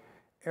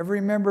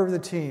 Every member of the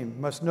team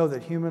must know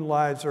that human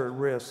lives are at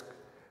risk.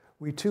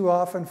 We too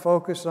often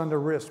focus on the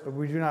risk, but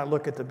we do not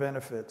look at the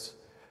benefits.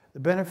 The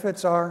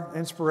benefits are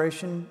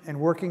inspiration and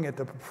working at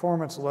the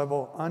performance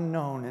level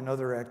unknown in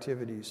other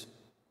activities.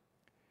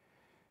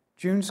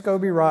 June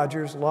Scobie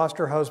Rogers lost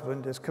her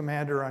husband as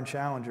commander on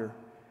Challenger.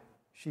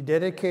 She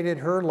dedicated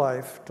her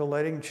life to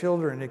letting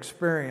children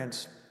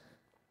experience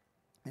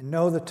and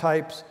know the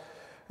types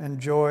and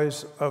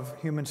joys of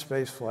human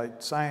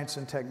spaceflight, science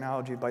and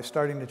technology by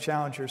starting the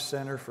Challenger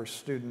Center for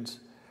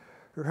Students.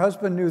 Her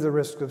husband knew the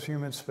risks of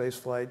human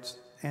spaceflights,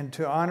 and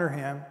to honor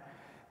him,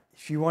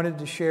 she wanted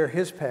to share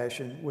his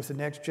passion with the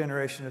next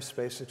generation of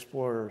space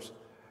explorers.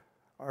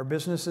 Our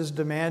business is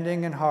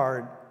demanding and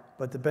hard,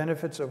 but the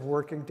benefits of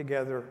working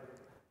together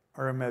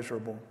are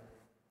immeasurable.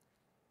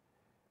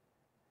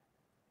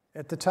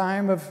 At the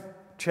time of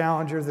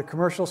Challenger, the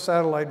commercial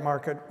satellite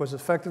market was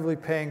effectively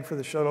paying for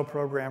the shuttle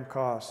program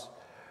costs.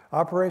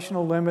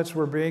 Operational limits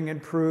were being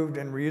improved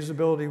and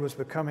reusability was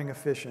becoming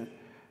efficient.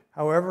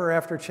 However,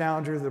 after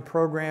Challenger, the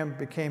program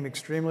became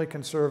extremely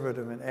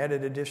conservative and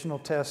added additional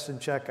tests and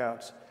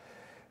checkouts.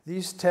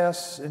 These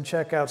tests and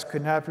checkouts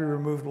could not be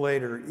removed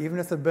later, even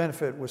if the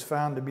benefit was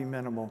found to be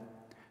minimal.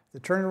 The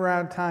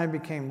turnaround time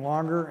became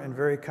longer and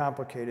very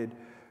complicated.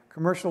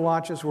 Commercial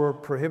launches were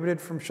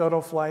prohibited from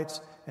shuttle flights,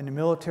 and the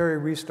military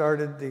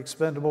restarted the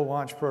expendable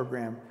launch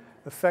program.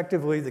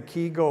 Effectively, the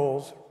key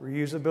goals,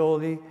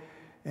 reusability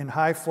and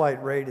high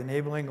flight rate,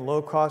 enabling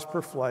low cost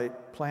per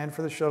flight, planned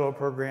for the shuttle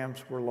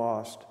programs, were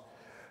lost.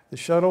 The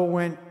shuttle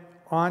went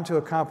on to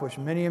accomplish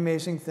many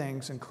amazing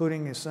things,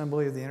 including the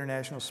assembly of the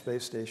International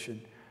Space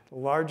Station, the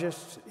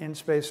largest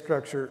in-space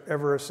structure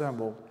ever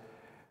assembled.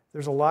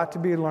 There's a lot to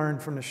be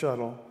learned from the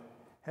shuttle.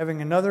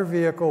 Having another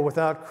vehicle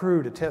without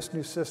crew to test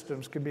new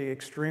systems could be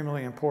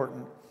extremely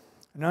important.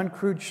 An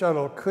uncrewed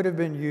shuttle could have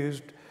been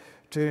used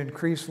to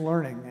increase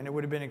learning, and it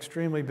would have been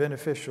extremely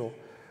beneficial.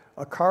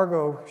 A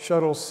cargo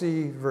Shuttle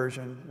C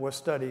version was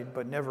studied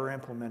but never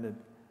implemented.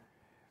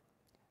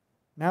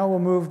 Now we'll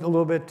move a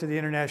little bit to the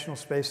International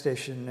Space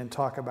Station and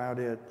talk about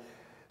it.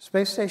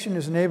 Space Station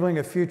is enabling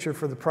a future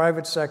for the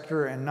private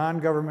sector and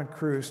non-government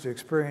crews to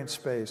experience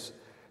space.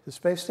 The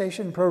Space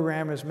Station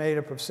program is made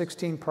up of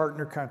 16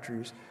 partner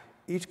countries.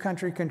 Each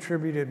country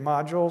contributed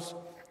modules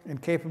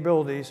and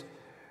capabilities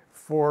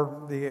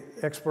for the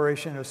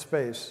exploration of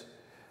space.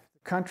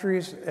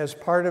 Countries, as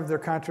part of their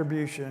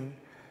contribution,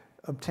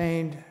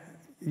 obtained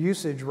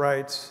usage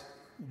rights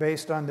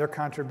based on their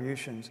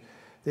contributions.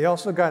 They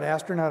also got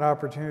astronaut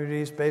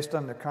opportunities based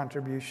on their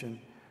contribution.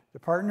 The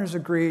partners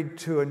agreed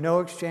to a no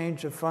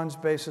exchange of funds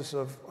basis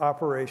of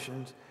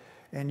operations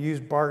and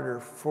used barter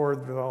for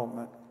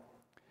development.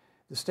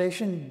 The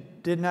station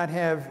did not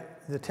have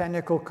the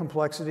technical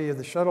complexity of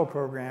the shuttle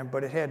program,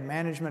 but it had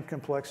management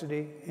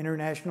complexity,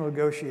 international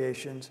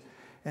negotiations,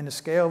 and the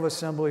scale of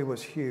assembly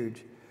was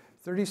huge.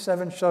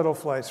 37 shuttle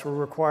flights were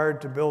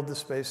required to build the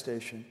space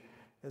station.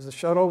 As the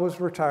shuttle was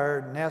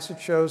retired, NASA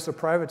chose the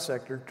private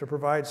sector to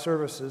provide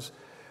services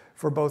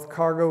for both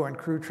cargo and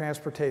crew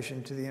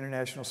transportation to the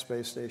International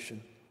Space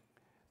Station.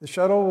 The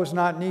shuttle was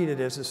not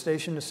needed as the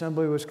station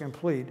assembly was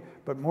complete,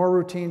 but more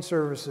routine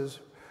services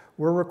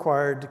were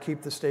required to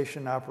keep the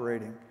station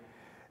operating.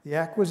 The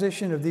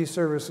acquisition of these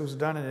services was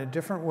done in a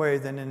different way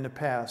than in the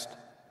past.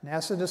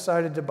 NASA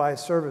decided to buy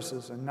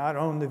services and not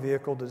own the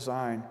vehicle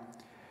design.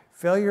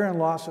 Failure and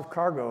loss of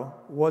cargo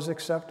was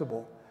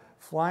acceptable.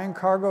 Flying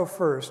cargo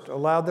first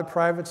allowed the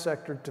private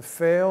sector to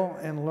fail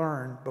and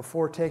learn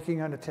before taking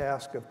on the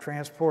task of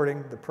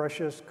transporting the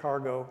precious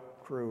cargo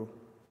crew.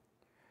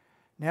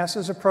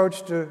 NASA's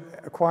approach to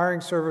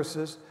acquiring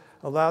services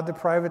allowed the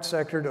private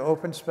sector to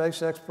open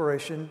space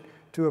exploration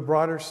to a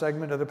broader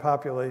segment of the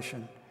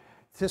population.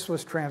 This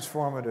was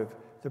transformative.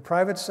 The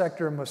private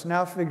sector must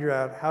now figure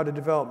out how to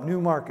develop new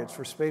markets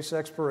for space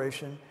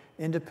exploration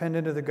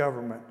independent of the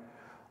government.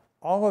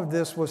 All of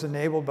this was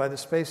enabled by the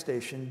space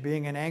station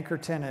being an anchor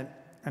tenant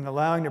and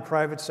allowing the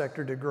private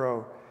sector to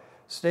grow.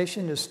 The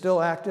station is still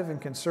active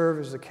and can serve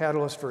as a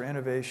catalyst for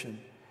innovation.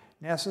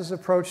 NASA's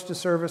approach to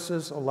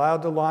services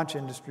allowed the launch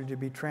industry to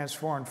be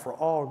transformed for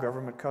all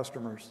government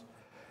customers.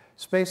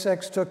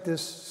 SpaceX took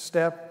this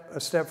a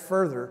step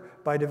further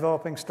by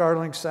developing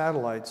Starlink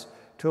satellites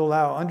to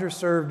allow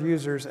underserved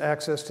users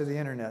access to the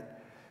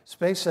internet.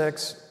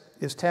 SpaceX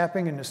is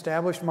tapping an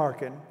established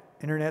market,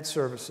 internet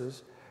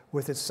services,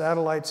 with its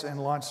satellites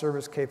and launch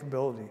service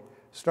capability.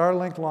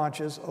 Starlink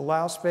launches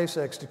allow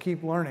SpaceX to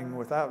keep learning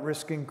without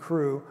risking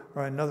crew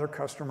or another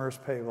customer's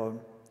payload.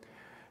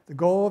 The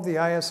goal of the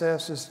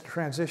ISS is to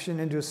transition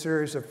into a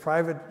series of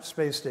private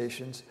space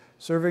stations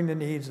serving the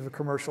needs of a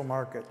commercial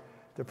market.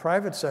 The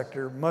private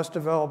sector must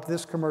develop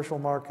this commercial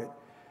market.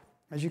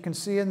 As you can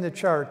see in the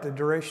chart, the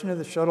duration of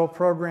the shuttle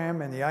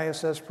program and the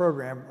ISS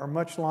program are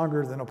much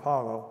longer than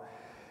Apollo.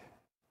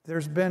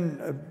 There's been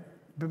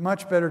a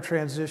much better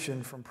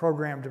transition from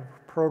program to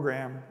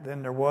program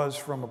than there was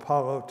from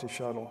Apollo to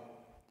shuttle.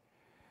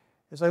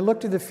 As I look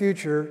to the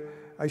future,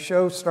 I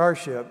show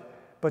Starship,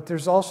 but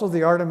there's also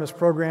the Artemis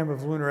program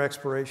of lunar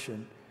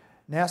exploration.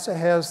 NASA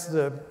has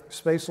the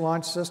Space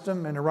Launch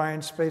System and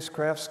Orion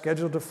spacecraft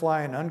scheduled to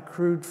fly an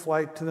uncrewed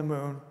flight to the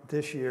moon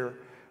this year,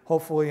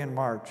 hopefully in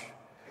March.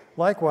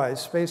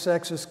 Likewise,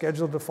 SpaceX is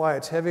scheduled to fly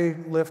its heavy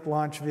lift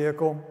launch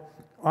vehicle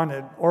on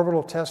an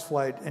orbital test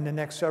flight in the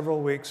next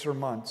several weeks or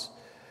months.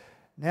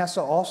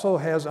 NASA also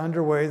has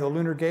underway the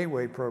Lunar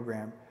Gateway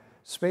program.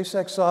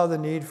 SpaceX saw the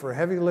need for a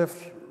heavy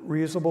lift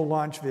reusable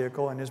launch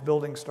vehicle and is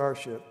building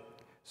Starship.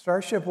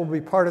 Starship will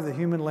be part of the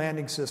human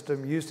landing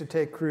system used to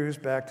take crews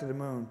back to the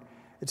moon.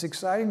 It's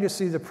exciting to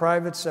see the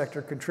private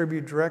sector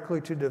contribute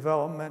directly to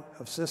development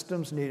of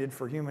systems needed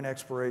for human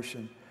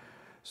exploration.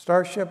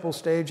 Starship will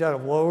stage out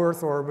of low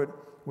Earth orbit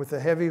with a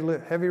heavy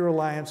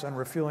reliance on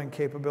refueling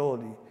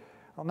capability.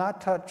 I'll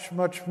not touch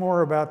much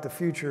more about the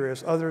future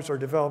as others are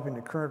developing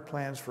the current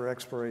plans for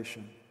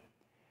exploration.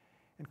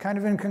 And kind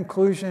of in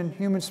conclusion,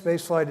 human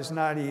spaceflight is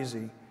not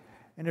easy,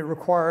 and it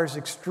requires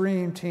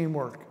extreme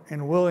teamwork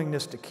and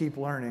willingness to keep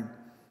learning.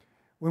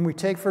 When we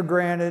take for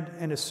granted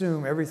and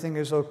assume everything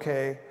is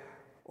okay,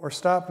 or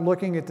stop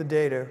looking at the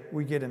data,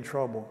 we get in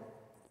trouble.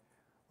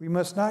 We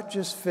must not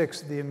just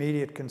fix the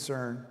immediate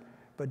concern,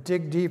 but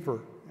dig deeper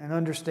and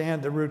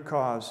understand the root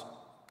cause.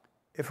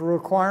 If a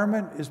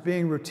requirement is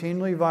being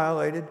routinely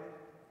violated,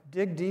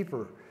 dig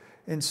deeper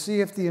and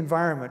see if the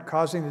environment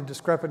causing the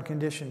discrepant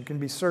condition can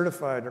be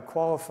certified or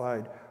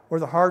qualified or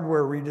the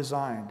hardware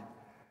redesigned.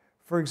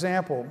 For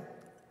example,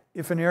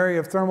 if an area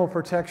of thermal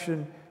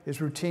protection is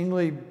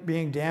routinely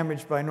being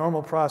damaged by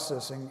normal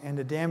processing and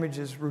the damage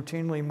is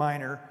routinely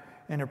minor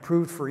and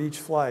approved for each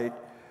flight,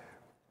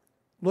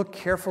 look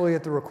carefully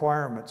at the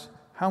requirements.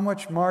 How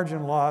much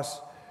margin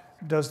loss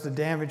does the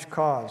damage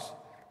cause?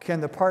 Can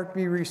the part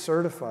be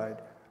recertified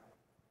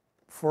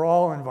for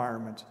all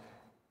environments?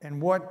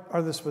 And what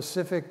are the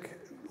specific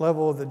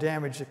level of the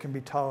damage that can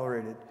be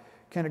tolerated?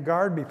 Can a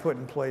guard be put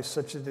in place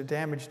such that the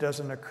damage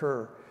doesn't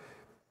occur?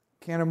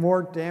 Can a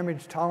more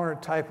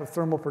damage-tolerant type of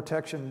thermal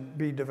protection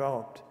be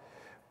developed?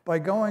 By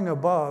going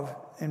above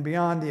and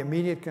beyond the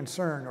immediate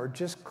concern or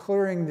just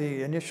clearing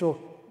the initial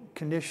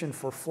condition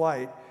for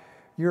flight,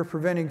 you're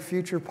preventing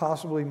future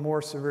possibly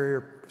more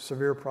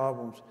severe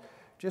problems.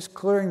 Just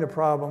clearing the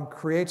problem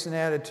creates an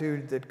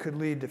attitude that could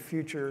lead to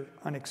future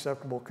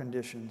unacceptable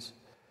conditions.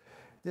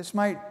 This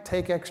might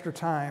take extra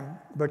time,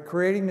 but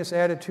creating this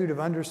attitude of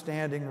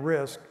understanding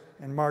risk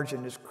and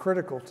margin is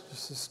critical to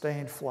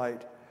sustained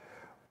flight.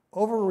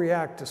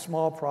 Overreact to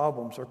small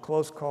problems or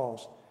close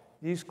calls.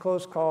 These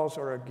close calls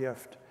are a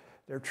gift.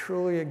 They're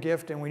truly a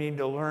gift, and we need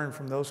to learn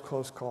from those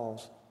close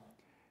calls.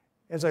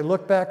 As I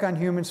look back on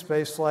human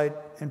spaceflight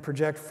and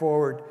project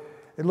forward,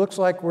 it looks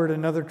like we're at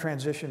another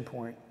transition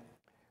point.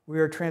 We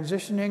are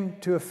transitioning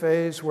to a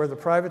phase where the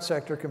private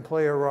sector can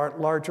play a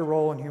larger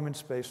role in human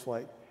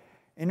spaceflight.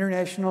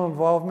 International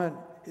involvement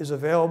is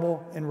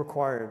available and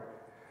required.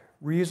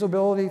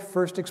 Reusability,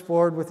 first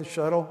explored with the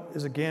shuttle,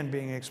 is again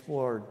being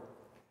explored.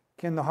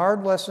 Can the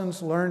hard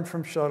lessons learned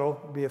from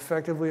shuttle be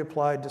effectively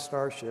applied to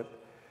Starship?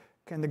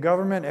 Can the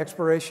government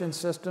exploration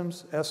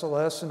systems,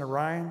 SLS and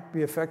Orion,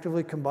 be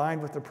effectively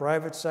combined with the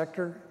private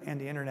sector and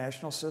the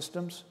international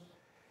systems?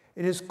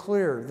 It is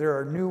clear there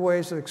are new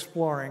ways of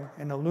exploring,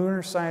 and the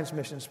lunar science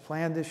missions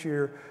planned this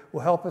year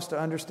will help us to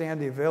understand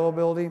the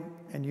availability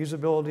and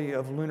usability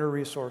of lunar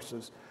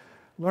resources.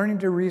 Learning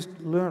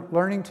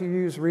to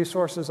use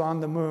resources on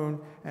the moon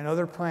and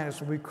other planets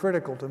will be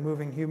critical to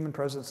moving human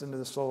presence into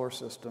the solar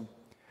system.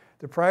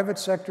 The private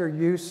sector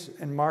use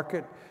and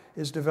market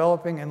is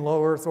developing in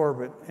low Earth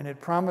orbit, and it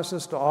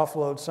promises to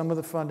offload some of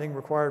the funding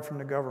required from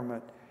the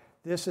government.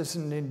 This is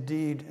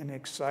indeed an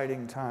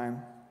exciting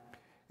time.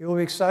 It will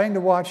be exciting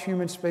to watch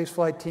human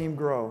spaceflight team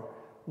grow,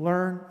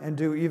 learn, and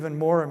do even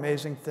more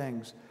amazing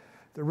things.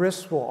 The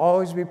risks will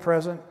always be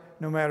present,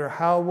 no matter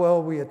how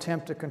well we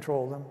attempt to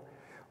control them.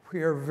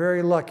 We are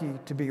very lucky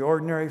to be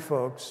ordinary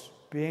folks,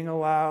 being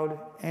allowed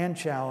and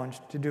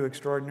challenged to do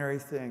extraordinary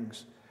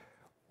things.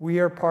 We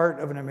are part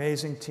of an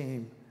amazing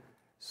team.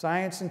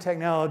 Science and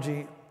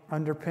technology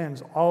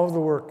underpins all of the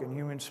work in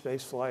human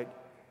spaceflight.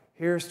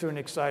 Here's to an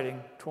exciting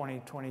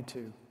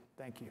 2022.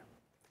 Thank you.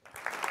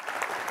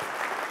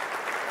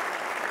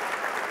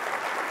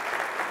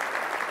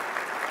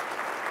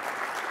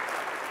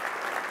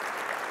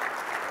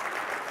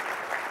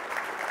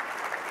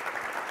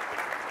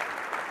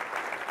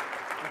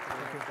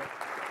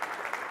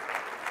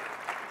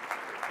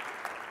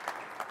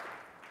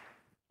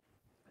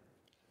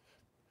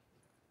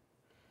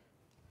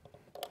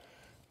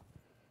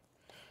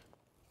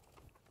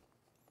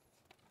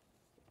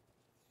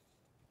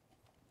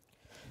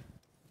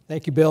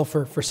 Thank you, Bill,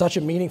 for such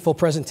a meaningful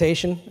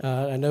presentation.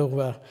 I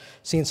know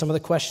seeing some of the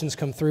questions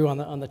come through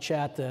on the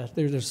chat,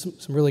 there's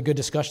some really good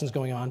discussions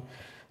going on.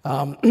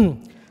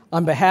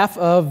 On behalf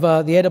of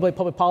the AIAA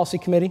Public Policy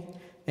Committee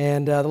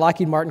and the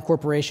Lockheed Martin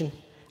Corporation,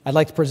 I'd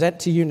like to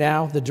present to you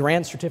now the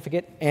Durand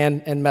Certificate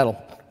and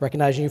Medal,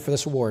 recognizing you for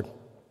this award.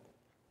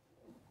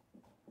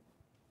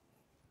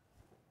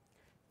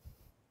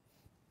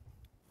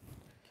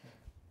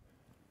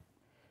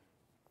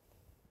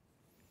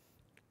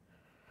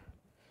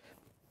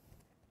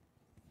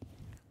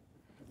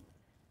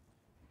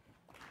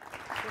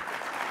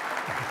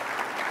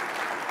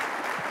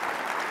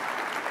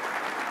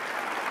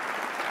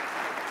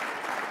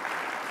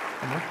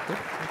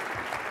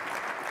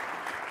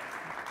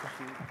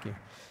 Thank you.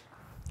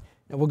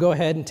 And we'll go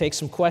ahead and take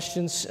some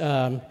questions.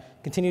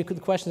 Continue the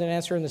questions and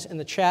answer in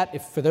the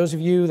chat. For those of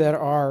you that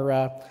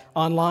are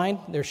online,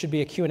 there should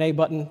be a Q&A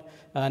button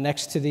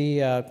next to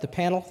the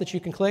panel that you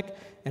can click.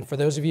 And for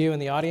those of you in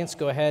the audience,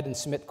 go ahead and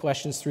submit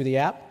questions through the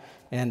app,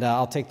 and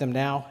I'll take them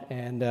now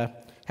and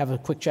have a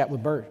quick chat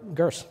with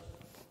Gers.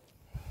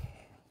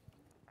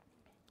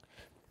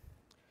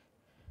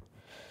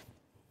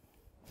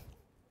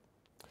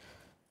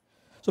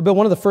 So, Bill,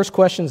 one of the first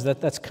questions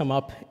that's come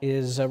up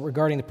is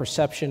regarding the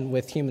perception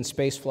with human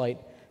spaceflight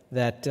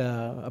that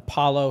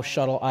Apollo,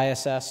 Shuttle,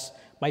 ISS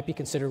might be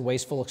considered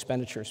wasteful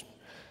expenditures.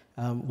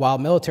 While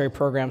military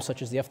programs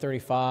such as the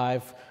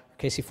F-35,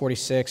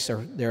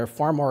 KC-46, they're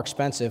far more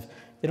expensive,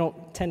 they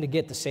don't tend to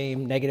get the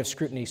same negative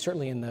scrutiny,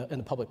 certainly in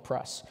the public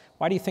press.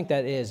 Why do you think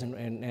that is,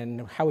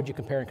 and how would you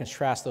compare and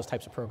contrast those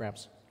types of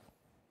programs?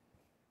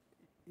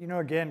 You know,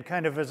 again,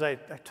 kind of as I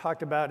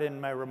talked about in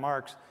my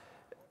remarks,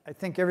 I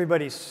think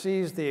everybody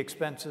sees the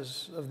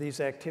expenses of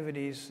these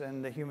activities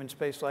and the human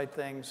spaceflight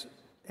things,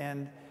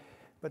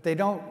 but they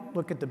don't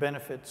look at the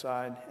benefit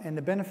side. And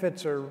the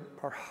benefits are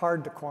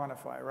hard to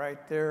quantify, right?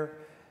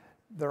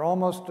 They're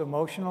almost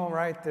emotional,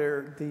 right?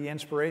 They're the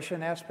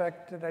inspiration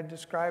aspect that I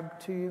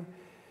described to you.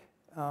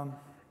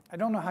 I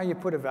don't know how you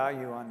put a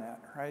value on that,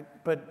 right?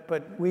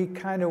 But we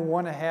kind of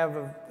want to have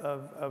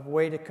a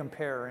way to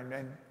compare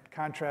and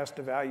contrast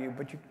the value,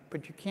 but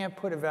you can't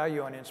put a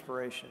value on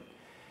inspiration.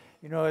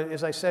 You know,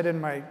 as I said in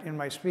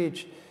my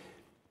speech,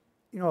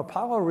 you know,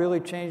 Apollo really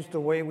changed the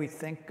way we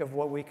think of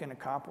what we can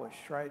accomplish,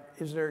 right?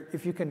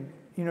 If you can,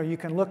 you know, you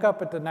can look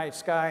up at the night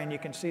sky and you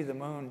can see the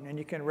moon and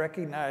you can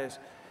recognize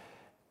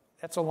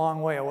that's a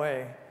long way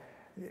away.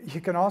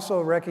 You can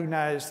also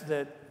recognize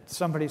that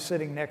somebody's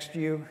sitting next to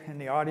you in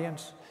the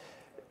audience.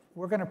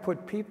 We're going to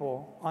put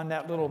people on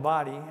that little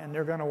body, and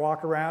they're going to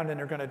walk around and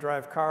they're going to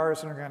drive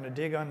cars and they're going to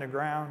dig on the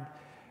ground.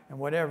 and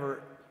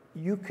whatever,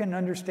 you can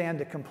understand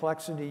the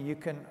complexity, you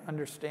can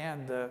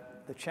understand the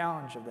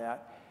challenge of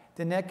that.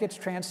 Then that gets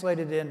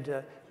translated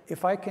into,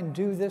 if I can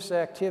do this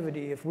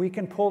activity, if we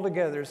can pull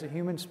together as a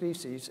human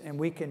species and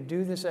we can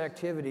do this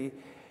activity,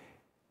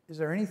 is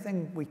there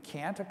anything we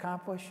can't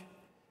accomplish?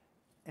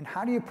 And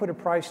how do you put a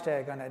price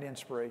tag on that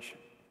inspiration?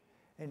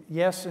 And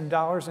yes, in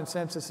dollars and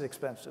cents, it's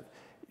expensive.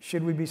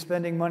 Should we be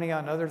spending money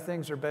on other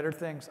things or better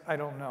things? I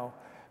don't know.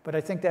 But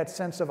I think that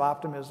sense of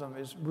optimism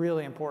is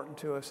really important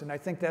to us. And I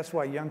think that's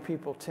why young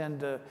people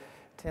tend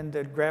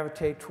to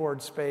gravitate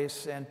towards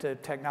space and to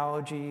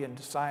technology and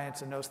to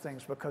science and those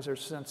things, because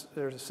there's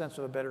a sense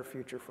of a better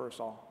future for us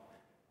all.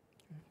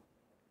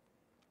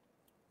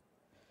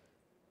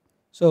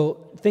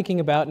 So thinking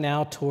about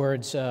now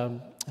towards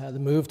the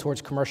move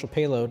towards commercial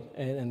payload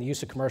and the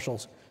use of commercial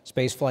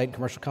spaceflight,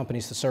 commercial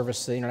companies to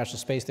service the International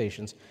Space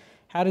Stations,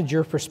 how did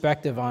your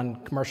perspective on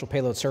commercial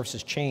payload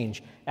services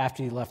change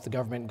after you left the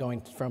government,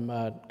 going from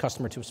a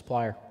customer to a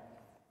supplier?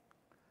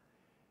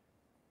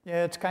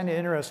 Yeah, it's kind of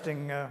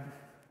interesting.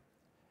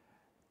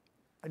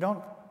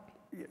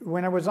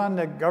 When I was on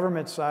the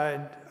government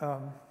side,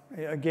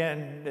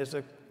 again, as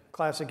a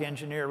classic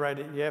engineer, right,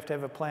 you have to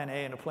have a plan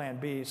A and a plan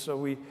B. So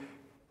we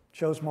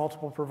chose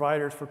multiple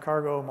providers for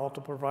cargo,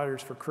 multiple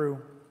providers for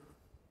crew.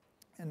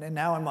 And then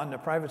now I'm on the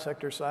private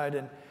sector side,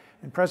 and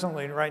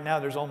presently, right now,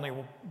 there's only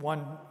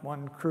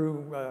one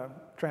crew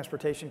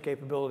transportation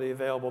capability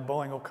available.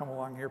 Boeing will come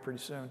along here pretty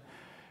soon.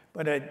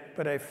 But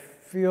I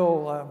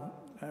feel,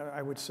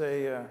 I would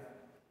say,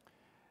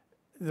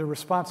 the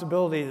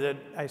responsibility that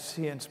I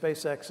see in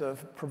SpaceX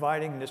of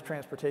providing this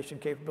transportation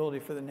capability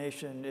for the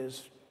nation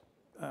is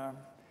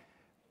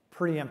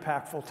pretty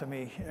impactful to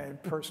me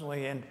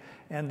personally,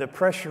 and the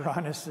pressure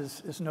on us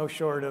is no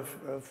short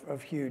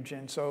of huge.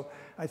 And so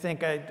I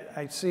think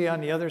I see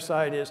on the other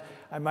side is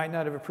I might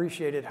not have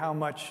appreciated how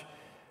much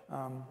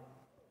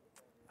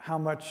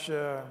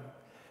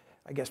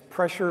I guess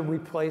pressure we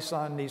place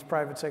on these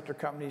private sector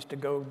companies to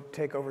go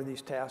take over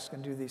these tasks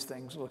and do these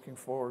things looking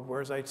forward,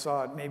 whereas I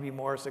saw it maybe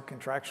more as a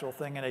contractual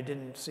thing, and I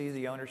didn't see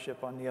the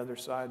ownership on the other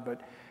side.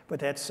 But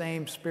that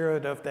same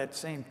spirit of that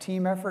same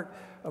team effort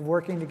of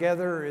working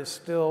together is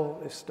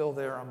still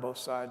there on both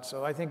sides.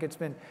 So I think it's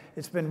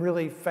been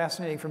really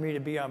fascinating for me to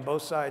be on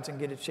both sides and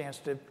get a chance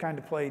to kind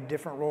of play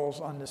different roles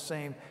on the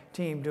same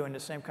team doing the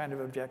same kind of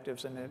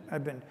objectives. And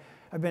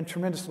I've been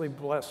tremendously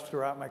blessed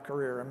throughout my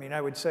career. I mean,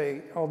 I would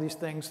say all these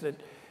things that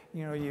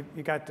you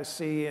got to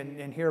see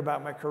and hear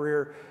about my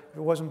career. If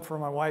it wasn't for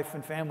my wife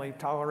and family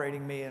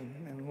tolerating me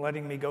and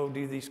letting me go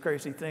do these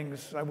crazy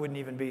things, I wouldn't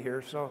even be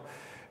here. So,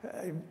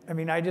 I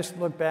mean, I just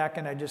look back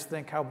and I just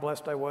think how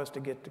blessed I was to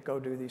get to go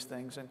do these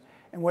things.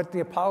 And what the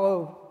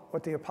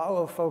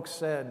Apollo folks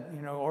said,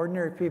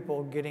 ordinary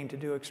people getting to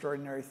do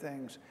extraordinary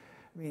things.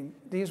 I mean,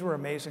 these were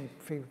amazing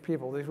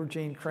people. These were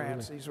Gene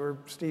Kranz. These were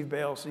Steve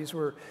Bales. These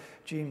were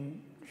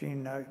Gene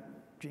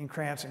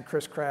Kranz and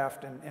Chris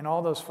Kraft and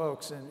all those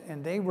folks.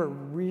 And they were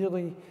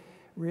really,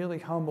 really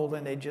humbled,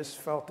 and they just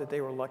felt that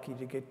they were lucky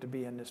to get to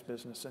be in this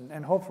business.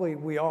 And hopefully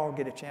we all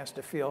get a chance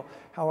to feel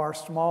how our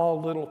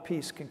small little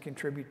piece can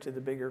contribute to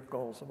the bigger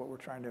goals of what we're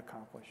trying to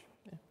accomplish.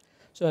 Yeah.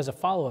 So as a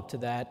follow-up to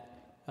that,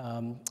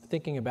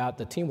 thinking about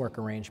the teamwork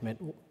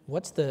arrangement,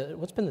 what's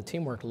been the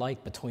teamwork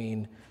like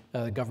between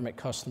the government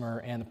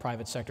customer and the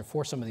private sector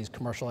for some of these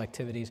commercial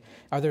activities?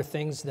 Are there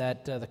things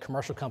that the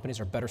commercial companies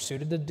are better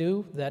suited to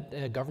do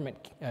that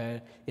government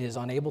is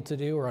unable to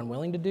do or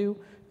unwilling to do,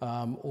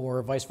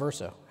 or vice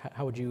versa?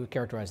 How would you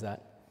characterize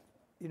that?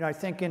 I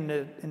think in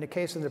the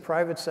case of the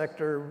private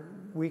sector,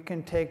 we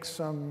can take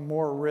some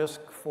more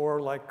risk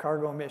for like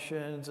cargo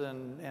missions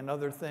and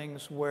other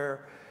things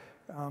where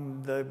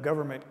the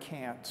government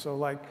can't. So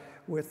like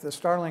with the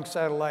Starlink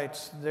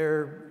satellites,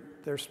 they're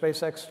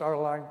SpaceX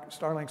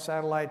Starlink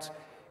satellites.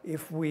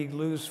 If we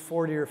lose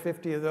 40 or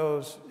 50 of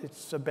those,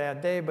 it's a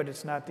bad day, but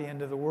it's not the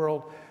end of the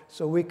world.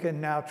 So we can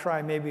now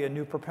try maybe a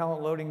new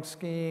propellant loading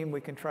scheme.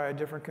 We can try a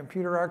different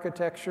computer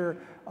architecture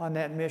on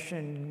that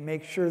mission,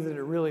 make sure that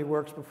it really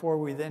works before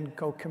we then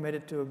go commit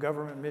it to a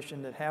government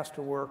mission that has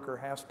to work or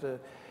has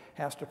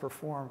to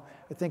perform.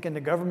 I think in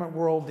the government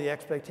world, the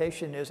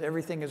expectation is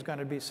everything is going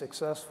to be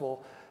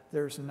successful.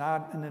 There's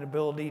not an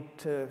ability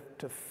to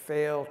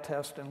fail,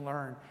 test, and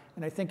learn.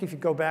 And I think if you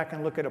go back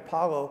and look at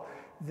Apollo,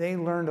 they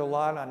learned a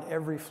lot on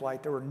every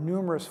flight. There were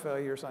numerous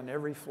failures on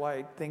every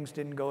flight. Things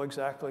didn't go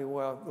exactly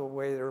well the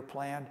way they were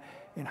planned.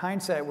 In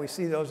hindsight, we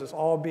see those as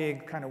all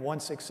being kind of one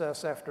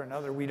success after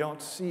another. We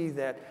don't see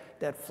that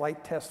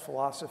flight test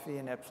philosophy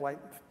and that flight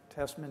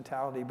test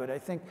mentality. But I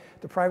think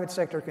the private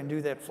sector can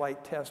do that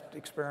flight test,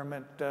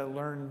 experiment,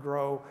 learn,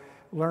 grow,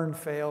 learn,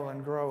 fail,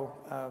 and grow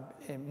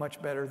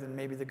much better than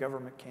maybe the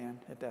government can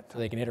at that time. So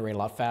they can iterate a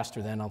lot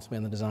faster then ultimately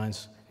in the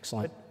designs.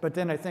 Excellent. But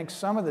then I think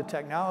some of the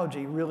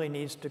technology really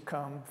needs to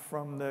come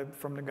from the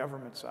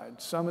government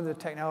side. Some of the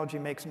technology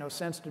makes no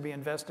sense to be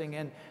investing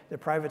in. The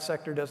private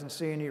sector doesn't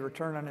see any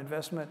return on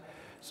investment.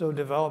 So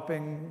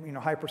developing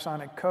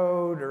hypersonic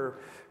code or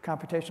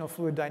computational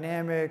fluid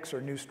dynamics or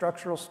new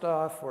structural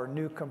stuff or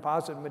new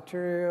composite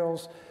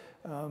materials,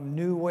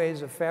 new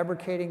ways of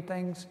fabricating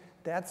things,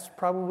 that's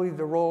probably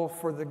the role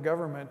for the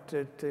government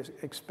to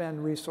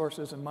expend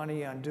resources and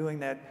money on doing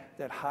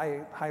that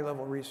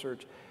high-level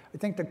research. I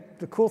think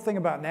the cool thing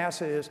about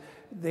NASA is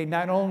they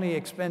not only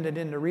expended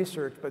into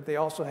research, but they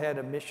also had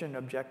a mission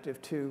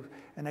objective too.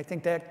 And I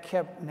think that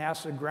kept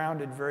NASA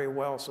grounded very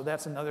well. So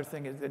that's another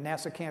thing, is that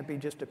NASA can't be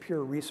just a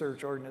pure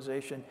research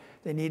organization.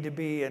 They need to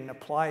be an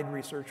applied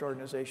research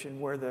organization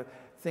where the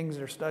things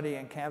they're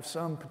studying can have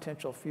some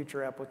potential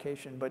future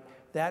application. But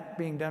that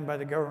being done by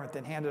the government,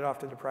 then handed off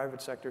to the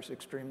private sector, is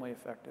extremely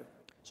effective.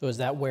 So is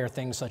that where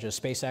things such as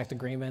Space Act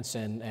agreements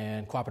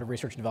and cooperative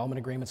research and development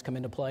agreements come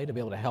into play to be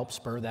able to help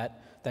spur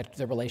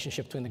the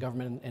relationship between the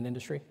government and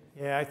industry?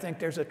 Yeah, I think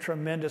there's a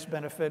tremendous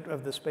benefit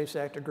of the Space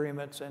Act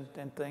agreements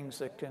and things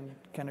that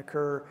can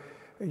occur.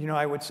 You know,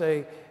 I would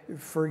say,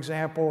 for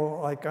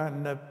example, like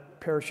on the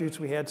parachutes,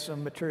 we had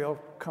some material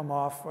come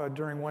off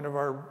during one of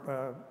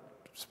our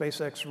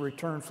SpaceX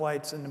return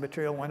flights, and the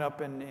material went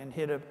up and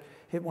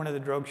hit one of the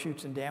drogue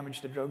chutes and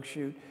damaged the drogue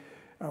chute.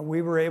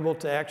 We were able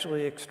to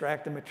actually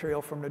extract the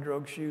material from the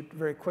drogue chute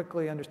very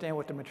quickly, understand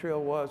what the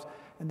material was,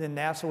 and then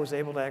NASA was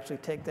able to actually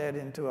take that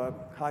into a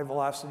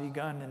high-velocity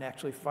gun and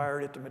actually fire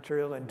it at the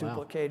material and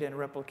duplicate and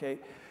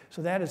replicate.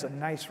 So that is a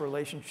nice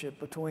relationship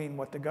between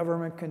what the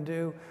government can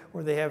do,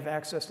 where they have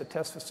access to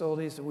test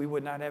facilities that we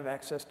would not have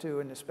access to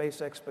in the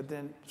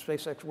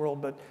SpaceX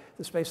world. But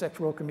the SpaceX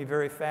world can be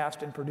very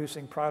fast in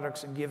producing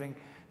products and giving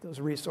those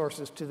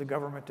resources to the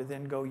government to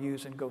then go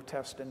use and go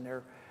test in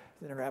their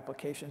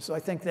applications. So I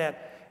think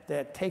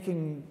that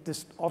taking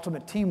this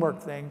ultimate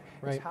teamwork thing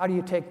is how do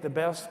you take the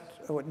best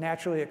of what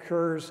naturally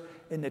occurs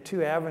in the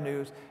two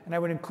avenues, and I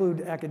would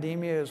include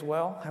academia as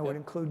well. I would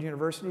include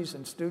universities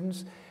and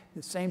students.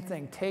 The same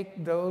thing,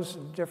 take those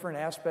different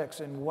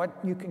aspects and what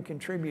you can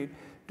contribute.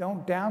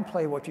 Don't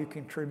downplay what you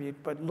contribute,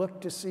 but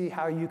look to see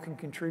how you can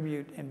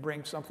contribute and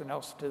bring something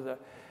else to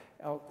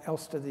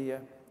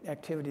the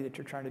activity that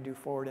you're trying to do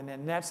forward.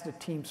 And that's the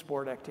team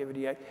sport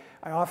activity. I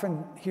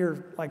often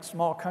hear like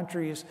small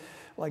countries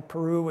like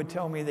Peru would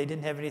tell me they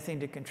didn't have anything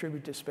to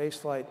contribute to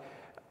spaceflight.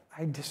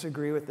 I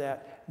disagree with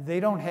that. They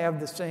don't have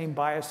the same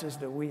biases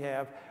that we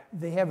have.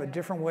 They have a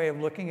different way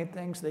of looking at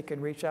things. They can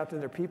reach out to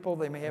their people.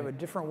 They may have a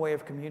different way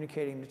of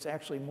communicating that's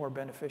actually more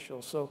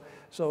beneficial. So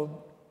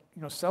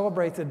you know,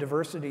 celebrate the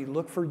diversity,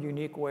 look for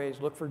unique ways,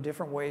 look for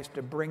different ways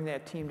to bring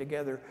that team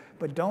together,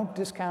 but don't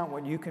discount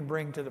what you can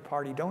bring to the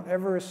party. Don't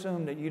ever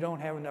assume that you don't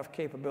have enough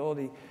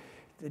capability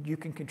that you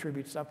can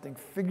contribute something.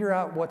 Figure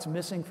out what's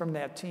missing from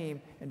that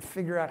team and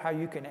figure out how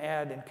you can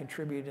add and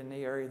contribute in the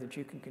area that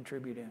you can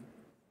contribute in.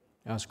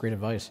 That's great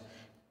advice.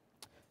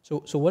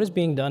 So what is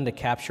being done to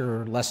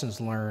capture lessons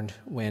learned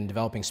when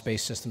developing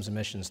space systems and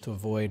missions to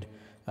avoid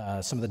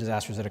some of the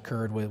disasters that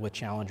occurred with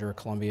Challenger,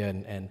 Columbia,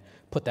 and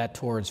put that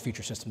towards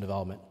future system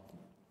development?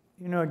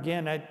 You know,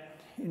 again,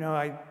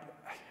 I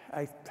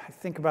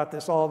think about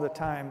this all the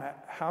time.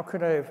 How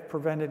could I have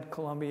prevented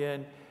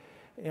Columbia?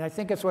 And I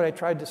think it's what I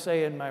tried to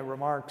say in my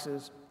remarks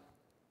is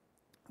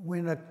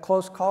when a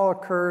close call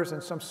occurs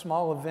and some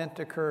small event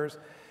occurs,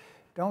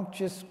 don't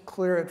just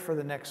clear it for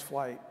the next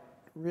flight.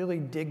 Really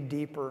dig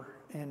deeper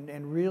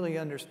and really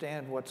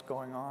understand what's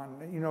going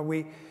on. You know,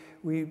 we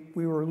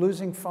were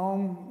losing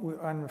foam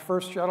on the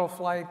first shuttle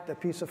flight. The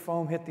piece of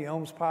foam hit the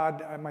OMS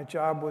pod. My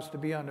job was to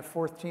be on the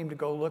fourth team to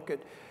go look at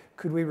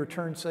could we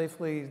return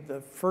safely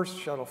the first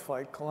shuttle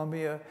flight,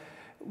 Columbia,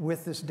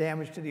 with this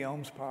damage to the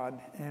OMS pod.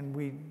 And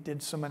we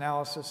did some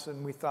analysis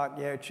and we thought,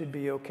 yeah, it should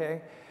be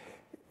okay.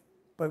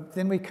 But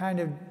then we kind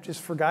of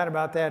just forgot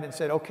about that and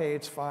said, okay,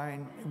 it's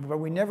fine. But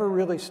we never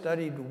really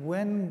studied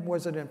when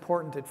was it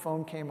important that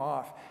foam came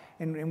off.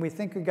 And we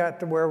think we got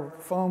to where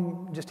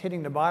foam just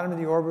hitting the bottom of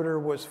the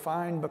orbiter was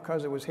fine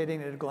because it was hitting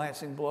at a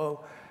glancing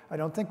blow. I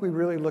don't think we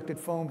really looked at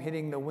foam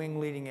hitting the wing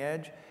leading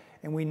edge.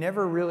 And we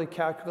never really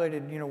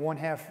calculated, you know,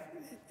 1/2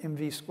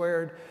 mv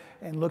squared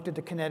and looked at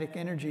the kinetic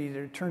energy.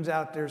 It turns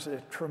out there's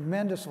a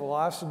tremendous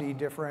velocity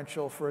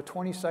differential for a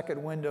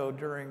 20-second window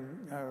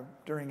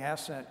during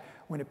ascent.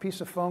 When a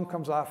piece of foam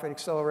comes off, it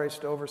accelerates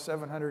to over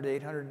 700 to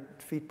 800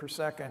 feet per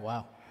second.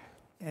 Wow.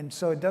 And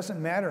so it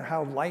doesn't matter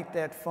how light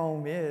that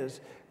foam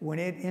is, when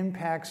it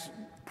impacts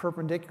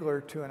perpendicular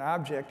to an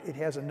object, it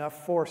has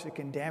enough force it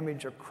can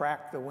damage or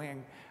crack the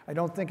wing. I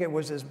don't think it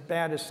was as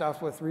bad as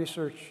Southwest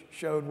research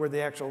showed where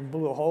they actually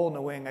blew a hole in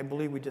the wing. I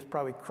believe we just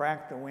probably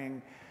cracked the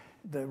wing,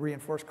 the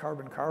reinforced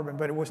carbon-carbon,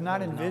 but it was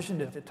not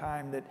envisioned at the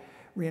time that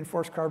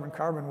reinforced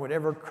carbon-carbon would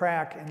ever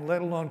crack, and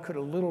let alone could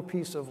a little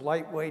piece of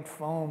lightweight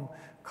foam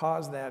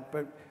cause that.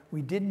 But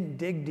we didn't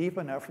dig deep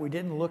enough. We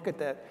didn't look at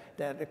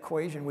that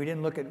equation. We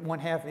didn't look at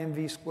 1/2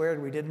 mv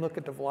squared. We didn't look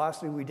at the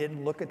velocity. We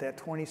didn't look at that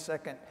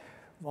 20-second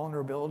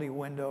vulnerability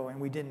window,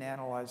 and we didn't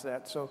analyze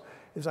that. So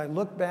as I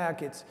look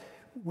back, it's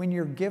when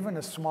you're given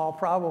a small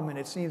problem and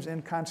it seems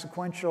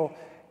inconsequential,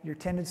 your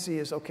tendency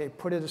is, okay,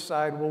 put it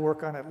aside. We'll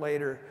work on it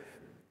later.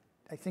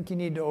 I think you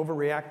need to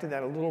overreact to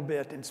that a little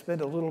bit and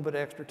spend a little bit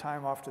extra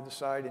time off to the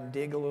side and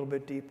dig a little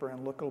bit deeper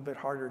and look a little bit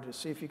harder to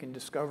see if you can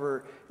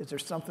discover, is there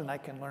something I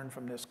can learn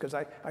from this? Because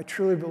I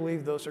truly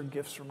believe those are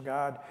gifts from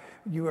God.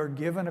 You are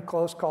given a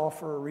close call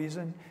for a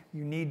reason.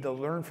 You need to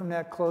learn from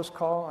that close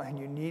call, and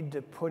you need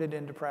to put it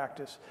into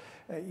practice.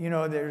 You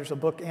know, there's a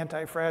book,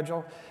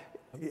 Anti-Fragile.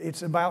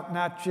 It's about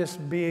not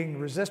just being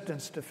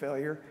resistance to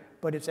failure,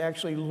 but it's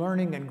actually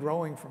learning and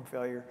growing from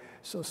failure.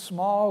 So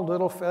small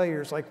little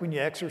failures, like when you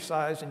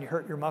exercise and you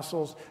hurt your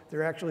muscles,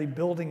 they're actually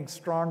building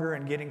stronger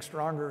and getting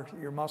stronger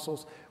your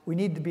muscles. We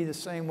need to be the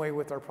same way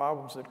with our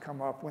problems that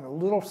come up. When a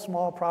little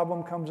small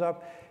problem comes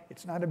up,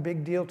 it's not a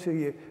big deal to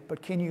you,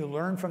 but can you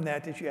learn from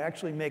that you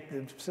actually make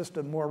the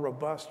system more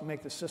robust,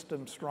 make the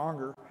system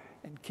stronger,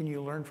 and can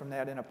you learn from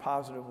that in a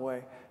positive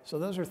way? So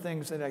those are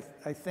things that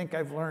I think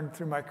I've learned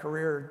through my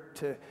career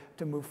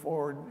to move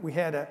forward. We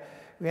had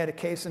a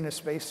case in a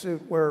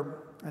spacesuit where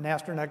an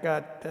astronaut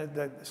got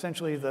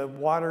essentially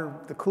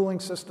the cooling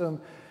system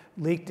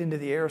leaked into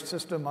the air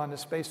system on the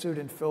spacesuit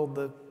and filled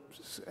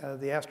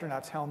the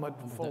astronaut's helmet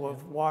full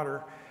of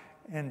water.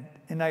 And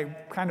I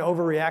kind of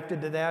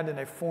overreacted to that, and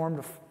I formed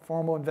a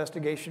formal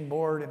investigation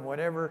board and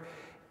whatever.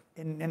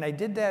 And I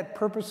did that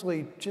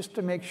purposely just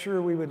to make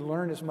sure we would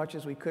learn as much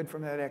as we could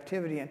from that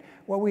activity. And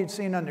what we had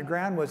seen on the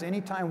ground was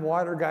anytime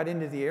water got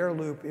into the air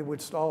loop, it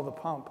would stall the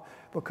pump.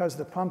 Because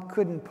the pump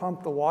couldn't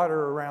pump the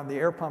water around, the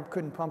air pump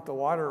couldn't pump the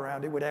water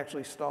around, it would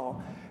actually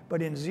stall.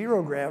 But in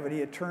zero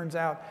gravity, it turns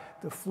out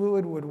the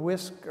fluid would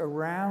whisk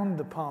around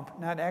the pump,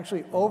 not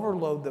actually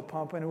overload the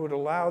pump, and it would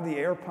allow the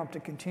air pump to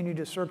continue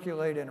to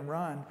circulate and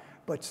run,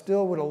 but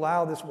still would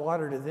allow this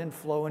water to then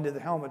flow into the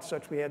helmet,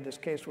 such we had this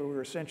case where we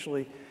were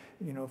essentially,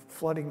 you know,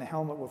 flooding the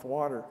helmet with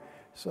water.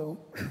 So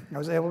I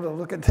was able to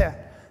look at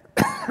that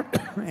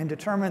and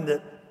determine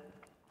that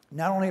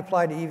not only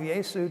applied to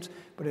EVA suits,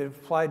 but it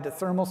applied to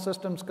thermal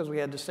systems, because we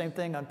had the same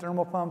thing on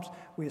thermal pumps.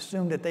 We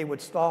assumed that they would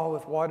stall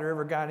if water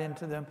ever got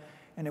into them,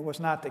 and it was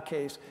not the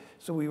case.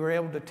 So we were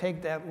able to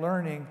take that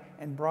learning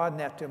and broaden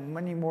that to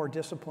many more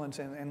disciplines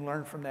and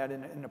learn from that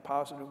in a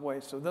positive way.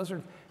 So those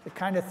are the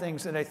kind of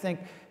things that I think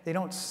they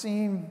don't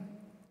seem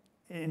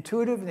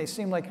intuitive. They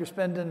seem like you're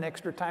spending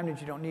extra time that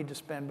you don't need to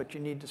spend, but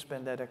you need to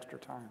spend that extra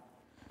time.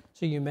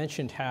 So you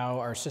mentioned how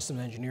our systems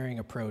engineering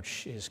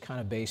approach is kind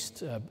of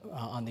based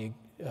on the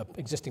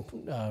existing,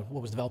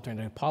 what was developed during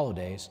the Apollo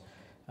days.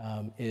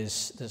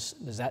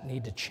 Does that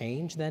need to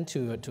change then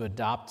to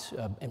adopt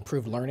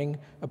improved learning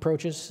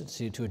approaches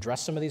to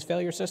address some of these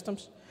failure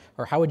systems?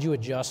 Or how would you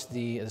adjust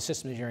the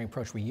system engineering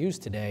approach we use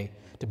today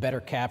to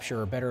better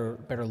capture or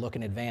better look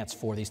in advance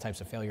for these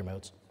types of failure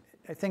modes?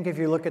 I think if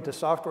you look at the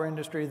software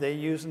industry, they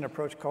use an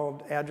approach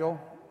called Agile.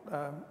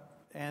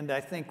 And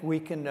I think we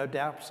can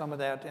adapt some of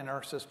that in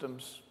our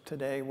systems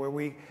today, where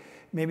we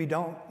maybe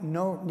don't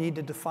need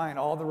to define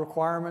all the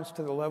requirements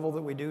to the level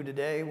that we do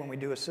today when we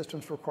do a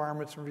systems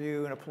requirements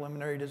review and a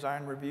preliminary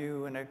design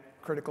review and a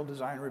critical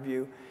design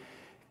review.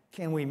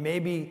 Can we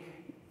maybe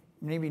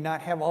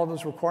not have all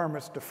those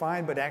requirements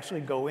defined, but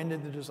actually go into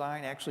the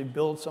design, actually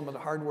build some of the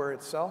hardware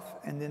itself,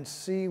 and then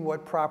see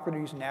what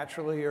properties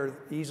naturally are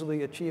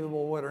easily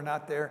achievable, what are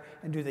not there,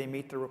 and do they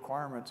meet the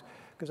requirements?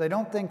 Because I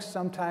don't think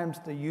sometimes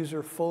the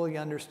user fully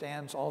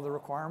understands all the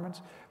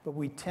requirements, but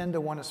we tend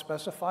to want to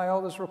specify all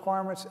those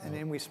requirements, and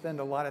then we spend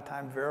a lot of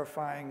time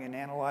verifying and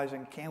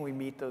analyzing, can we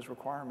meet those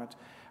requirements?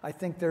 I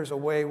think there's a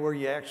way where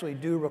you actually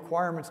do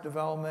requirements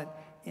development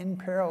in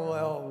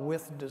parallel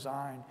with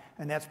design,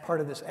 and that's part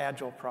of this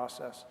Agile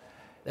process.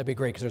 That'd be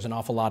great, because there's an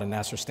awful lot of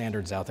NASA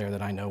standards out there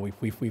that I know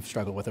we've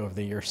struggled with over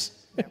the years.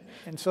 Yeah.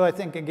 And so I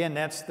think, again,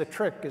 that's the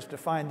trick, is to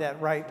find that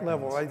right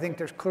level. I think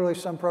there's clearly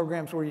some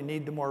programs where you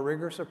need the more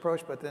rigorous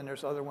approach, but then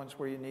there's other ones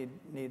where you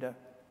need a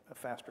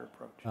faster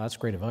approach. Oh, that's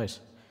great advice.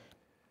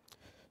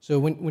 So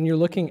when you're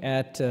looking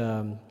at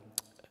the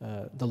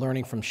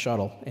learning from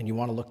shuttle, and you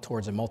want to look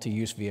towards a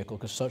multi-use vehicle,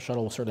 because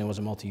shuttle certainly was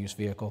a multi-use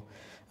vehicle,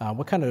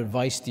 what kind of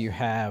advice do you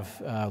have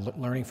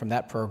learning from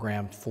that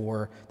program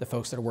for the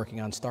folks that are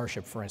working on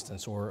Starship, for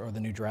instance, or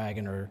the New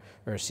Dragon, or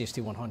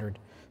CST-100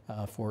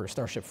 for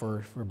Starship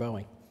for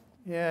Boeing?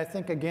 Yeah, I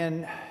think,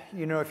 again,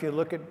 you know, if you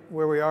look at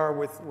where we are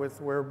with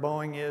where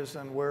Boeing is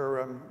and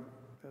where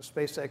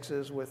SpaceX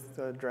is with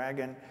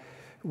Dragon,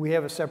 we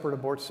have a separate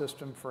abort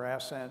system for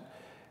Ascent.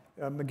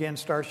 Again,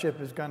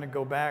 Starship is going to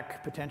go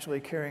back, potentially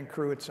carrying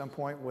crew at some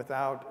point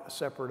without a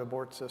separate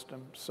abort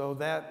system. So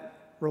that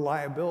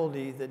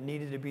reliability that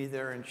needed to be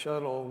there in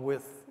shuttle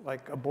with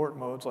like abort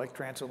modes like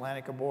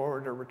transatlantic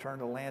abort or return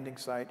to landing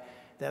site,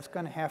 that's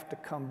going to have to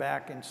come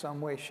back in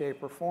some way,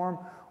 shape, or form,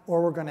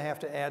 or we're going to have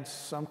to add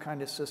some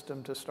kind of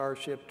system to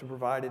Starship to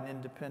provide an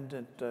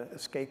independent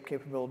escape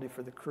capability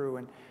for the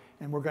crew.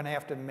 And we're going to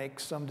have to make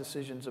some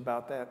decisions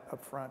about that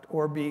up front,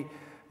 or be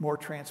more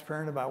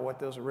transparent about what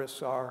those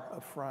risks are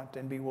up front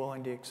and be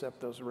willing to accept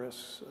those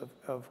risks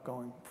of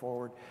going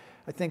forward.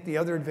 I think the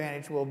other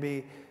advantage will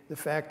be the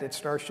fact that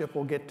Starship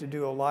will get to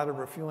do a lot of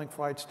refueling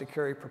flights to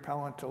carry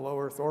propellant to low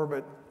Earth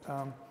orbit.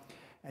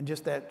 And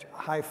just that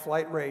high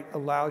flight rate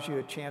allows you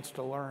a chance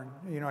to learn.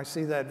 You know, I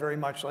see that very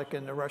much like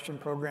in the Russian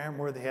program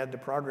where they had the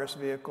Progress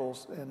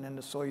vehicles and then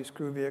the Soyuz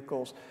crew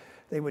vehicles.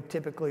 They would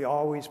typically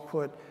always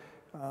put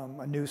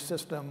a new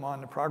system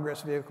on the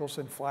Progress vehicles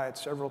and fly it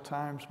several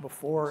times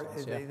before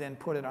they then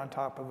put it on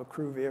top of a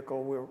crew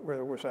vehicle where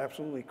it was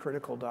absolutely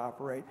critical to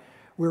operate.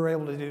 We were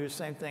able to do the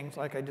same things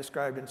like I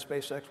described in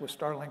SpaceX with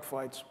Starlink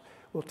flights.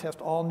 We'll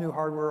test all new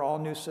hardware, all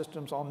new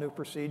systems, all new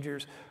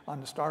procedures on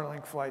the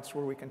Starlink flights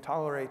where we can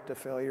tolerate the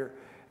failure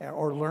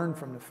or learn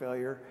from the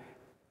failure.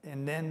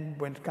 And then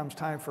when it comes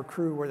time for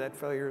crew where that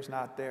failure is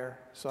not there.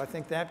 So I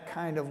think that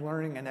kind of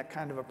learning and that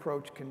kind of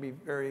approach can be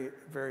very,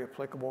 very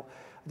applicable.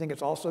 I think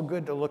it's also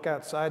good to look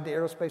outside the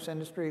aerospace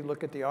industry,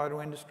 look at the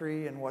auto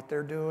industry and what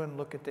they're doing,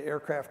 look at the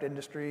aircraft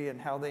industry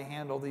and how they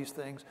handle these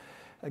things.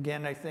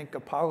 Again, I think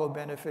Apollo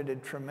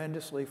benefited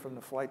tremendously from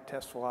the flight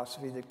test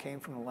philosophy that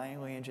came from the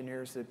Langley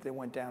engineers that they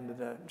went down to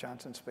the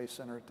Johnson Space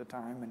Center at the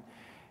time.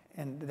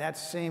 And that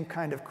same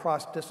kind of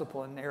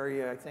cross-discipline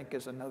area, I think,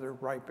 is another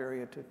ripe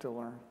area to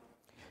learn.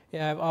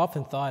 Yeah, I've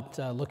often thought,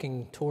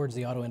 looking towards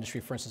the auto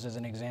industry, for instance, as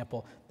an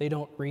example, they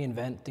don't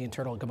reinvent the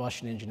internal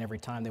combustion engine every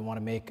time they want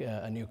to make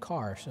a new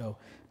car. So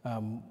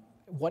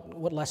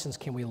what lessons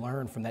can we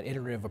learn from that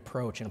iterative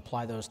approach and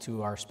apply those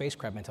to our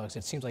spacecraft mentality?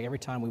 It seems like every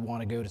time we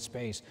want to go to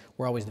space,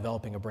 we're always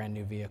developing a brand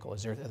new vehicle. Are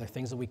there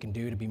things that we can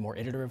do to be more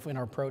iterative in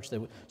our approach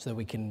so that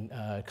we can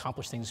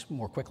accomplish things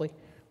more quickly?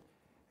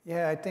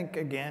 Yeah, I think,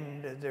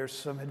 again, there's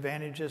some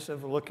advantages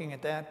of looking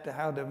at that, to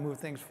how to move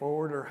things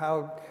forward, or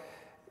how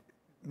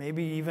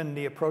maybe even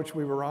the approach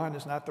we were on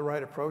is not the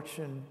right approach,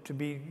 and to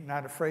be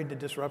not afraid to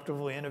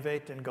disruptively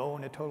innovate and go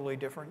in a totally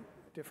different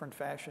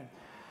fashion.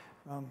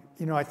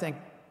 You know, I think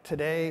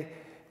today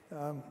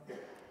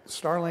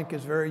Starlink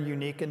is very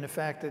unique in the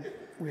fact that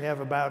we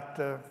have about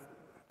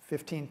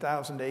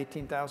 15,000 to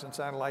 18,000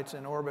 satellites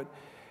in orbit.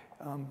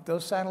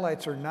 Those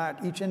satellites are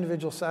not, each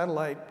individual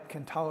satellite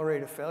can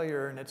tolerate a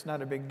failure, and it's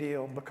not a big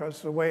deal,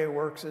 because the way it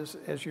works is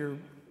as your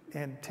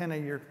antenna,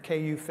 your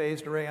KU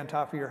phased array on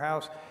top of your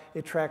house,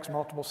 it tracks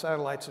multiple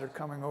satellites that are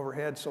coming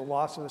overhead. So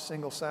loss of a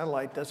single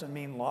satellite doesn't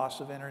mean loss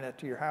of internet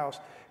to your house.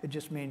 It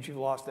just means you've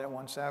lost that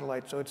one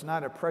satellite. So it's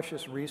not a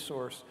precious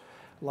resource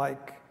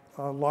like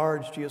a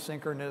large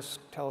geosynchronous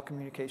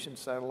telecommunications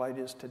satellite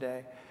is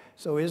today.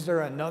 So is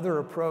there another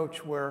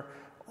approach where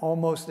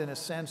almost in a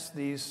sense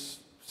these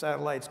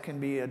satellites can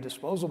be a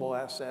disposable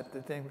asset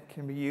that they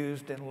can be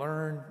used and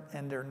learn,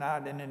 and they're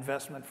not an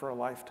investment for a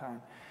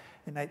lifetime?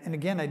 And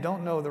again, I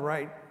don't know the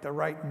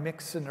right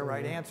mix and the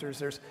right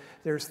answers.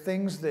 There's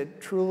things that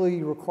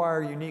truly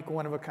require unique,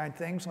 one-of-a-kind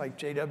things like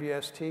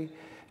JWST.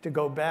 To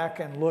go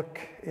back and look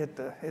at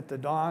the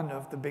dawn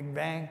of the Big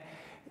Bang,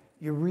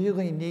 you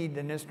really need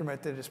an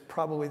instrument that is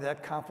probably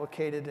that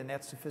complicated and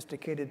that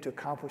sophisticated to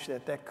accomplish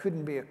that. That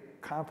couldn't be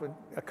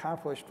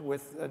accomplished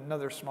with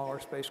another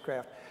smaller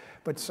spacecraft.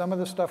 But some of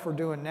the stuff we're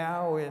doing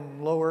now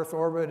in low Earth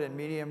orbit and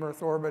medium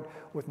Earth orbit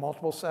with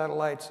multiple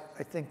satellites,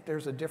 I think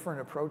there's a different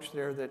approach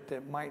there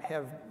that might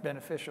have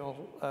beneficial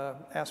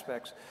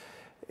aspects.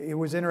 It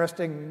was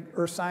interesting,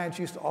 Earth Science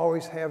used to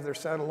always have their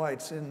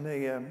satellites in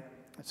the,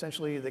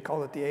 essentially they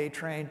call it the A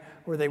train,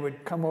 where they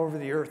would come over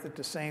the Earth at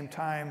the same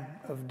time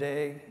of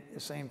day, the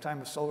same time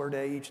of solar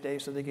day each day,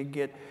 so they could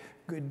get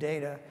good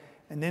data.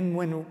 And then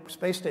when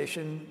Space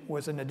Station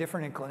was in a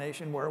different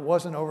inclination, where it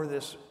wasn't over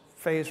this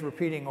phase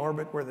repeating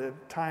orbit where the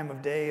time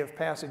of day of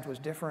passage was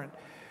different,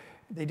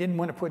 they didn't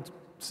want to put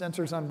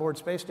sensors on board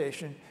Space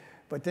Station,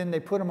 but then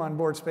they put them on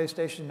board Space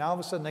Station, and all of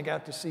a sudden they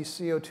got to see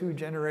CO2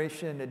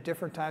 generation at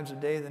different times of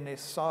day than they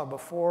saw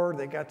before.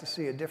 They got to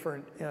see a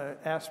different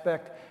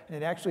aspect, and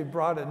it actually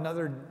brought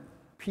another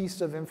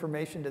piece of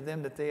information to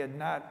them that they had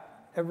not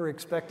ever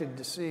expected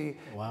to see.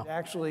 Wow. It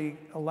actually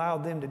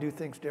allowed them to do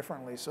things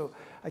differently. So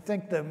I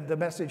think the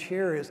message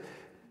here is,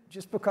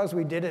 just because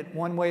we did it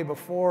one way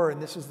before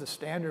and this is the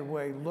standard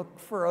way, look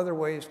for other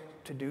ways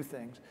to do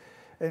things.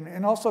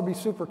 And also be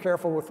super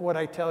careful with what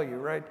I tell you,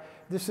 right?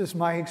 This is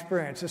my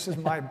experience. This is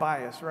my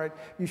bias, right?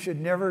 You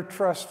should never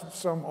trust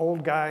some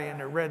old guy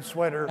in a red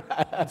sweater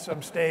at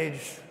some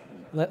stage.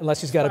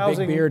 Unless he's got a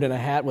big beard and a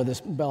hat with his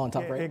bell on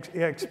top, right?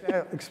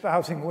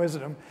 Espousing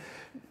wisdom.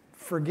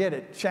 Forget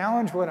it.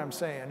 Challenge what I'm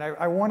saying.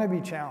 I want to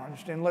be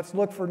challenged, and let's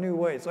look for new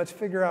ways. Let's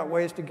figure out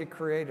ways to get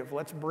creative.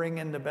 Let's bring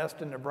in the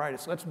best and the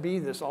brightest. Let's be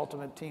this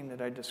ultimate team that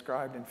I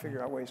described and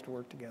figure out ways to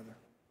work together.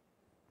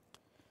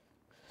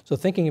 So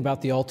thinking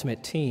about the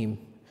ultimate team,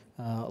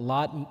 a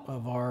lot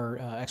of our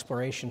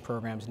exploration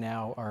programs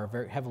now are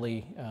very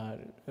heavily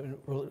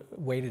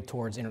weighted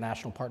towards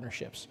international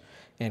partnerships,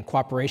 and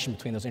cooperation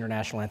between those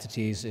international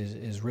entities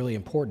is really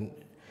important.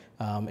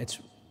 It's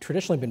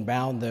traditionally been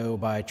bound, though,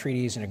 by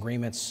treaties and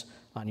agreements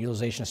on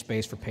utilization of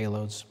space for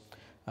payloads.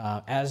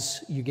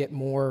 As you get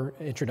more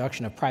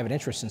introduction of private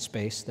interests in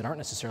space that aren't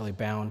necessarily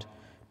bound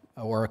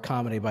or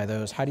accommodated by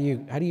those, how do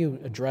you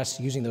address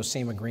using those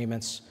same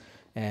agreements,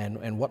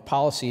 and what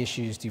policy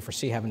issues do you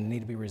foresee having to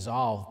need to be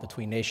resolved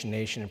between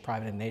nation and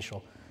private and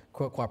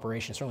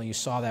cooperation. Certainly you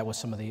saw that with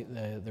some of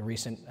the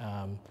recent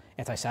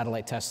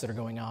anti-satellite tests that are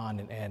going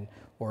on,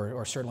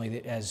 or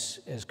certainly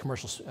as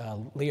commercial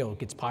LEO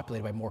gets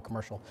populated by more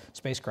commercial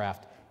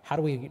spacecraft. How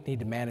do we need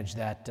to manage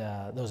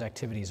those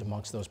activities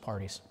amongst those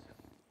parties?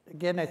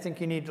 Again, I think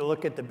you need to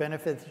look at the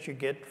benefits that you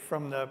get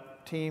from the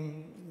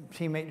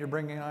teammate you're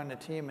bringing on the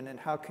team, and then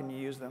how can you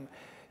use them.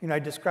 You know, I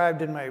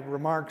described in my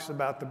remarks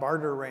about the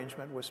barter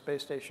arrangement with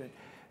Space Station.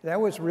 That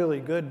was really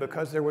good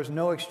because there was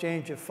no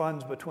exchange of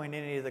funds between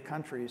any of the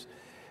countries.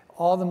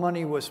 All the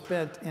money was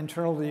spent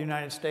internal to the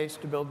United States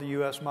to build the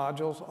US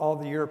modules. All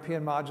the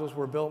European modules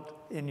were built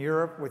in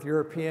Europe with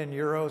European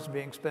euros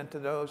being spent to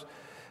those.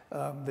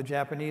 The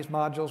Japanese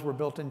modules were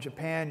built in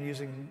Japan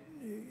using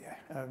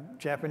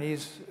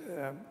Japanese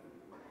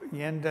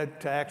yen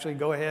to actually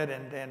go ahead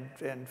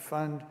and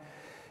fund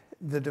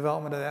the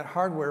development of that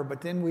hardware,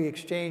 but then we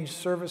exchanged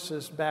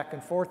services back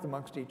and forth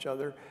amongst each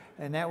other,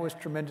 and that was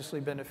tremendously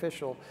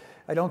beneficial.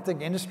 I don't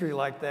think industry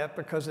liked that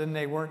because then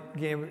they weren't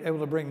able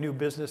to bring new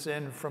business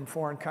in from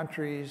foreign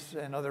countries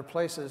and other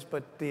places,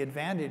 but the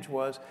advantage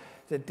was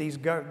that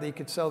they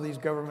could sell these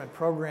government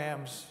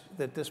programs,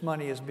 that this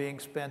money is being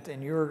spent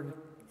in Europe,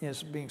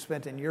 it's being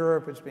spent in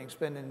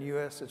the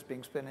US, it's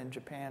being spent in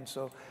Japan.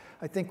 So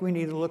I think we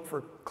need to look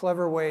for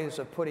clever ways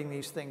of putting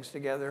these things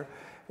together.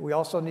 We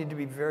also need to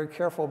be very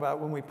careful about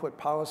when we put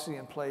policy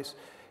in place.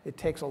 It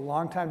takes a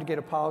long time to get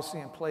a policy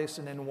in place,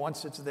 and then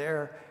once it's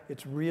there,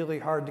 it's really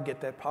hard to get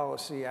that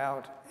policy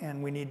out,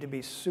 and we need to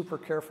be super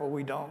careful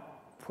we don't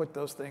put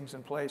those things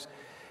in place.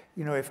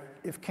 You know,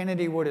 if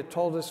Kennedy would have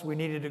told us we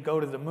needed to go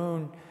to the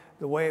moon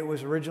the way it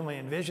was originally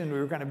envisioned, we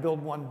were going to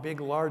build one big,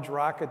 large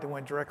rocket that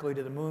went directly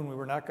to the moon. We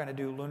were not going to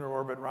do lunar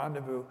orbit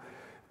rendezvous.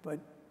 But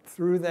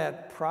through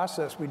that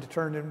process, we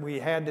determined we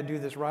had to do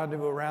this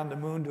rendezvous around the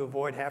moon to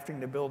avoid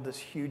having to build this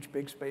huge,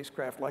 big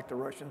spacecraft like the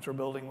Russians were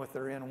building with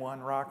their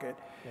N-1 rocket.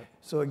 Yep.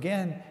 So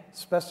again,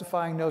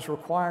 specifying those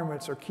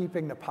requirements or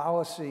keeping the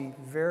policy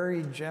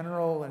very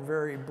general and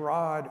very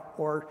broad,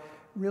 or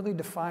really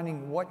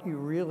defining what you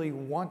really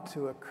want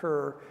to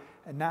occur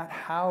and not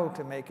how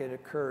to make it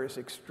occur is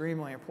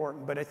extremely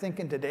important. But I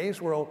think in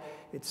today's world,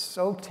 it's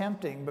so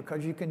tempting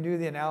because you can do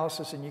the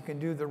analysis and you can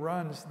do the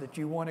runs that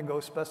you want to go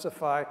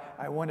specify,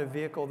 I want a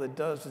vehicle that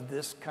does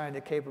this kind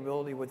of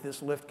capability with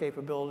this lift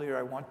capability, or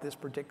I want this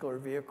particular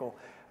vehicle.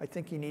 I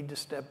think you need to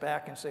step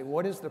back and say,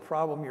 what is the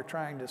problem you're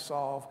trying to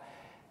solve?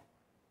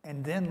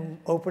 And then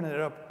open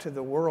it up to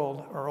the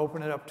world, or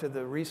open it up to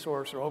the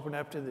resource, or open it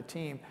up to the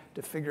team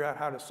to figure out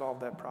how to solve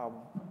that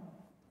problem.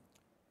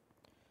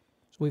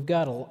 We've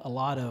got a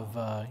lot of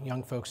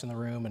young folks in the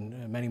room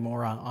and many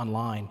more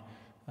online.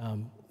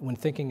 When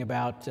thinking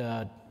about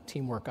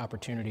teamwork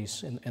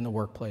opportunities in the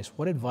workplace,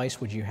 what advice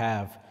would you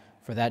have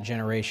for that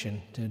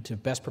generation to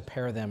best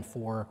prepare them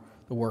for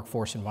the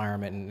workforce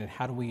environment, and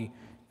how do we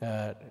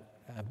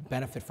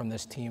benefit from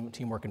this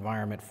teamwork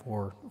environment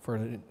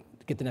to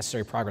get the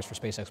necessary progress for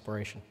space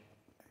exploration?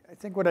 I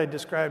think what I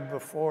described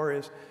before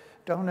is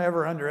don't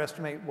ever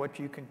underestimate what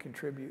you can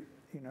contribute.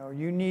 You know,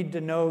 you need to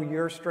know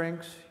your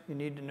strengths, you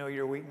need to know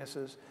your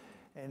weaknesses,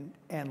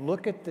 and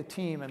look at the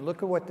team and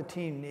look at what the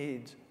team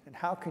needs and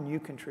how can you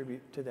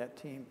contribute to that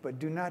team. But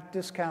do not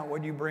discount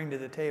what you bring to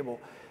the table.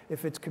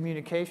 If it's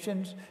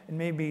communications and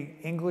maybe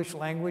English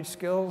language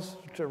skills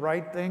to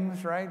write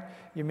things, right?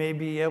 You may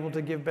be able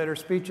to give better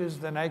speeches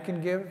than I can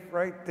give,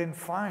 right? Then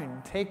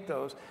fine, take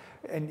those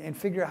and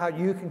figure out how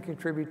you can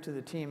contribute to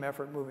the team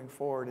effort moving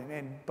forward.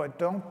 But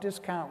don't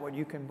discount what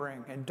you can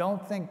bring. And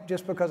don't think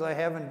just because I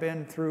haven't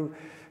been through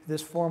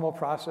this formal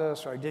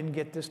process, or I didn't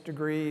get this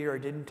degree, or I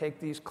didn't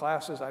take these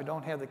classes, I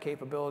don't have the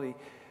capability.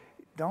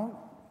 Don't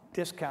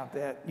discount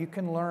that. You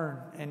can learn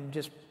and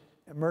just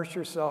immerse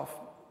yourself,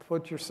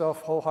 put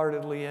yourself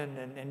wholeheartedly in,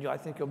 and I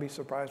think you'll be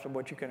surprised at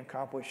what you can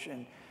accomplish.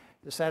 And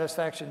the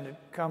satisfaction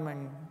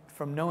coming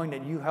from knowing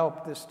that you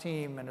helped this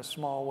team in a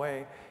small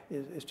way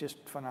is just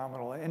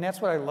phenomenal. And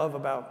that's what I love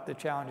about the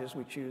challenges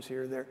we choose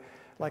here.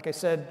 Like I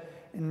said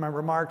in my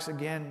remarks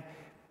again,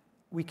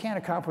 we can't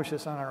accomplish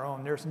this on our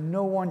own. There's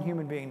no one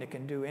human being that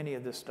can do any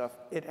of this stuff.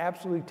 It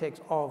absolutely takes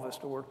all of us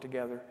to work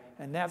together.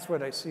 And that's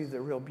what I see the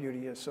real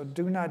beauty is. So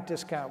do not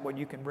discount what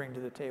you can bring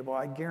to the table.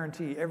 I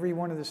guarantee every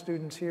one of the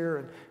students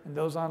here and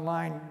those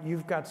online,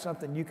 you've got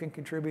something you can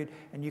contribute,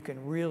 and you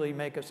can really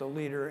make us a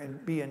leader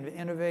and be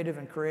innovative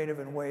and creative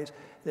in ways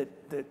that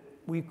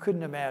we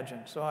couldn't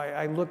imagine. So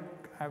I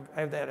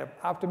have that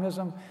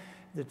optimism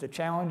that the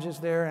challenge is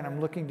there, and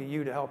I'm looking to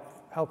you to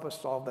help us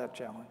solve that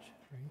challenge.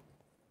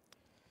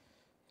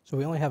 So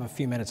we only have a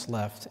few minutes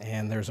left,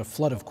 and there's a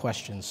flood of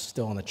questions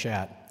still in the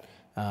chat.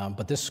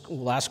 But this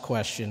last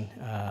question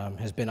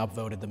has been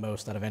upvoted the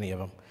most out of any of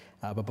them.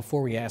 But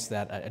before we ask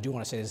that, I do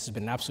want to say this has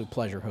been an absolute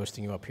pleasure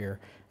hosting you up here.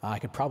 I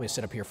could probably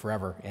sit up here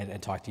forever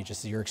and talk to you.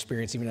 Just your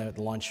experience, even at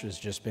lunch, has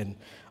just been,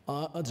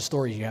 the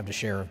stories you have to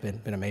share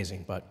have been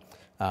amazing. But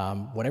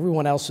what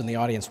everyone else in the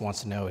audience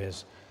wants to know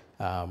is,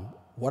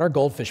 what are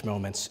goldfish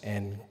moments?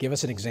 And give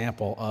us an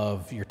example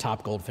of your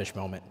top goldfish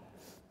moment.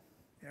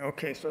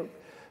 Okay,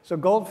 so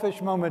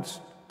goldfish moments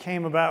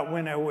came about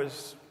when I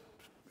was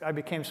I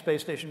became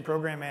Space Station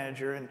program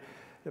manager, and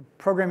the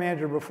program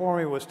manager before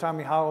me was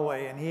Tommy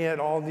Holloway, and he had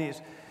all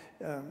these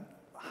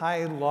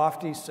high,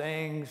 lofty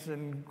sayings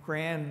and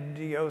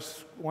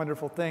grandiose,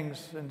 wonderful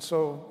things, and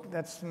so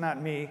that's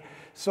not me.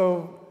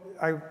 So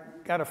I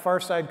got a Far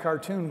Side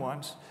cartoon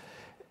once,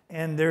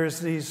 and there's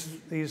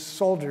these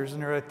soldiers,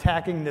 and they're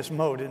attacking this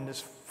moat in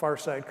this Far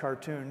Side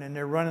cartoon, and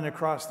they're running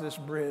across this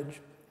bridge,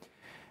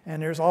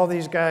 and there's all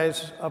these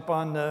guys up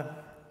on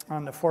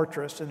the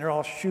fortress, and they're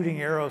all shooting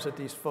arrows at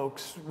these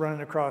folks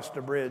running across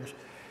the bridge.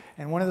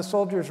 And one of the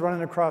soldiers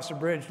running across the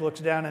bridge looks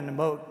down in the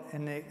moat,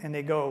 and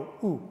they go,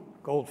 "Ooh,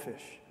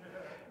 goldfish."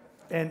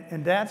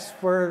 And that's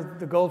where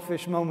the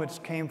goldfish moments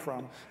came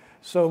from.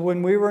 So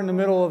when we were in the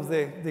middle of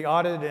the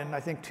audit in, I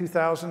think,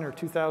 2000 or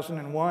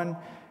 2001,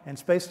 and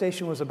Space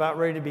Station was about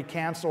ready to be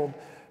canceled,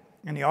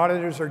 and the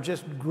auditors are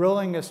just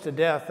grilling us to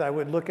death, I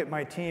would look at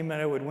my team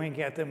and I would wink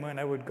at them and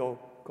I would go,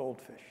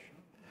 "Goldfish."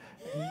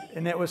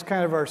 And that was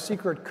kind of our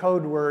secret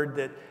code word,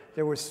 that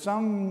there was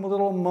some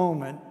little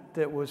moment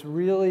that was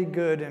really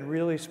good and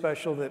really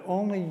special that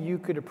only you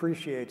could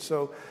appreciate.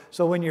 So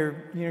when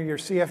your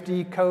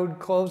CFD code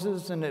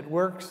closes and it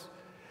works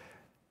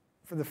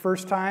for the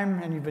first time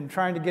and you've been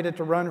trying to get it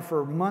to run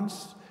for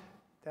months,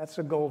 that's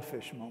a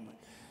goldfish moment.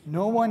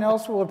 No one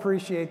else will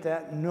appreciate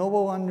that. No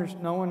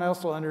one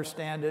else will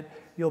understand it.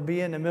 You'll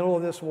be in the middle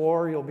of this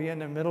war. You'll be in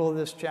the middle of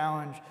this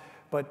challenge.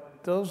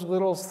 But those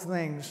little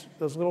things,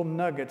 those little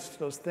nuggets,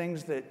 those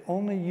things that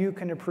only you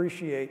can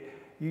appreciate,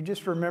 you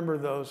just remember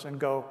those and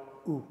go,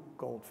 "Ooh,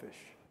 goldfish."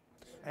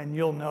 And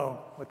you'll know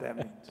what that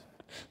means.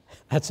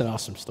 That's an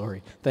awesome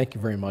story. Thank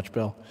you very much,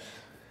 Bill.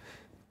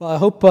 Well, I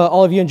hope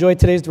all of you enjoyed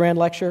today's Durand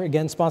Lecture,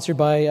 again sponsored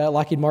by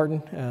Lockheed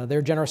Martin.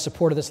 Their generous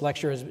support of this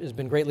lecture has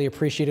been greatly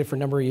appreciated for a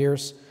number of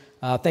years.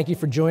 Thank you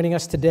for joining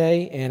us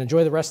today, and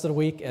enjoy the rest of the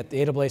week at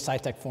the AIAA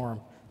SciTech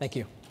Forum. Thank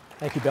you.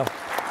 Thank you, Bill.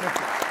 Thank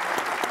you.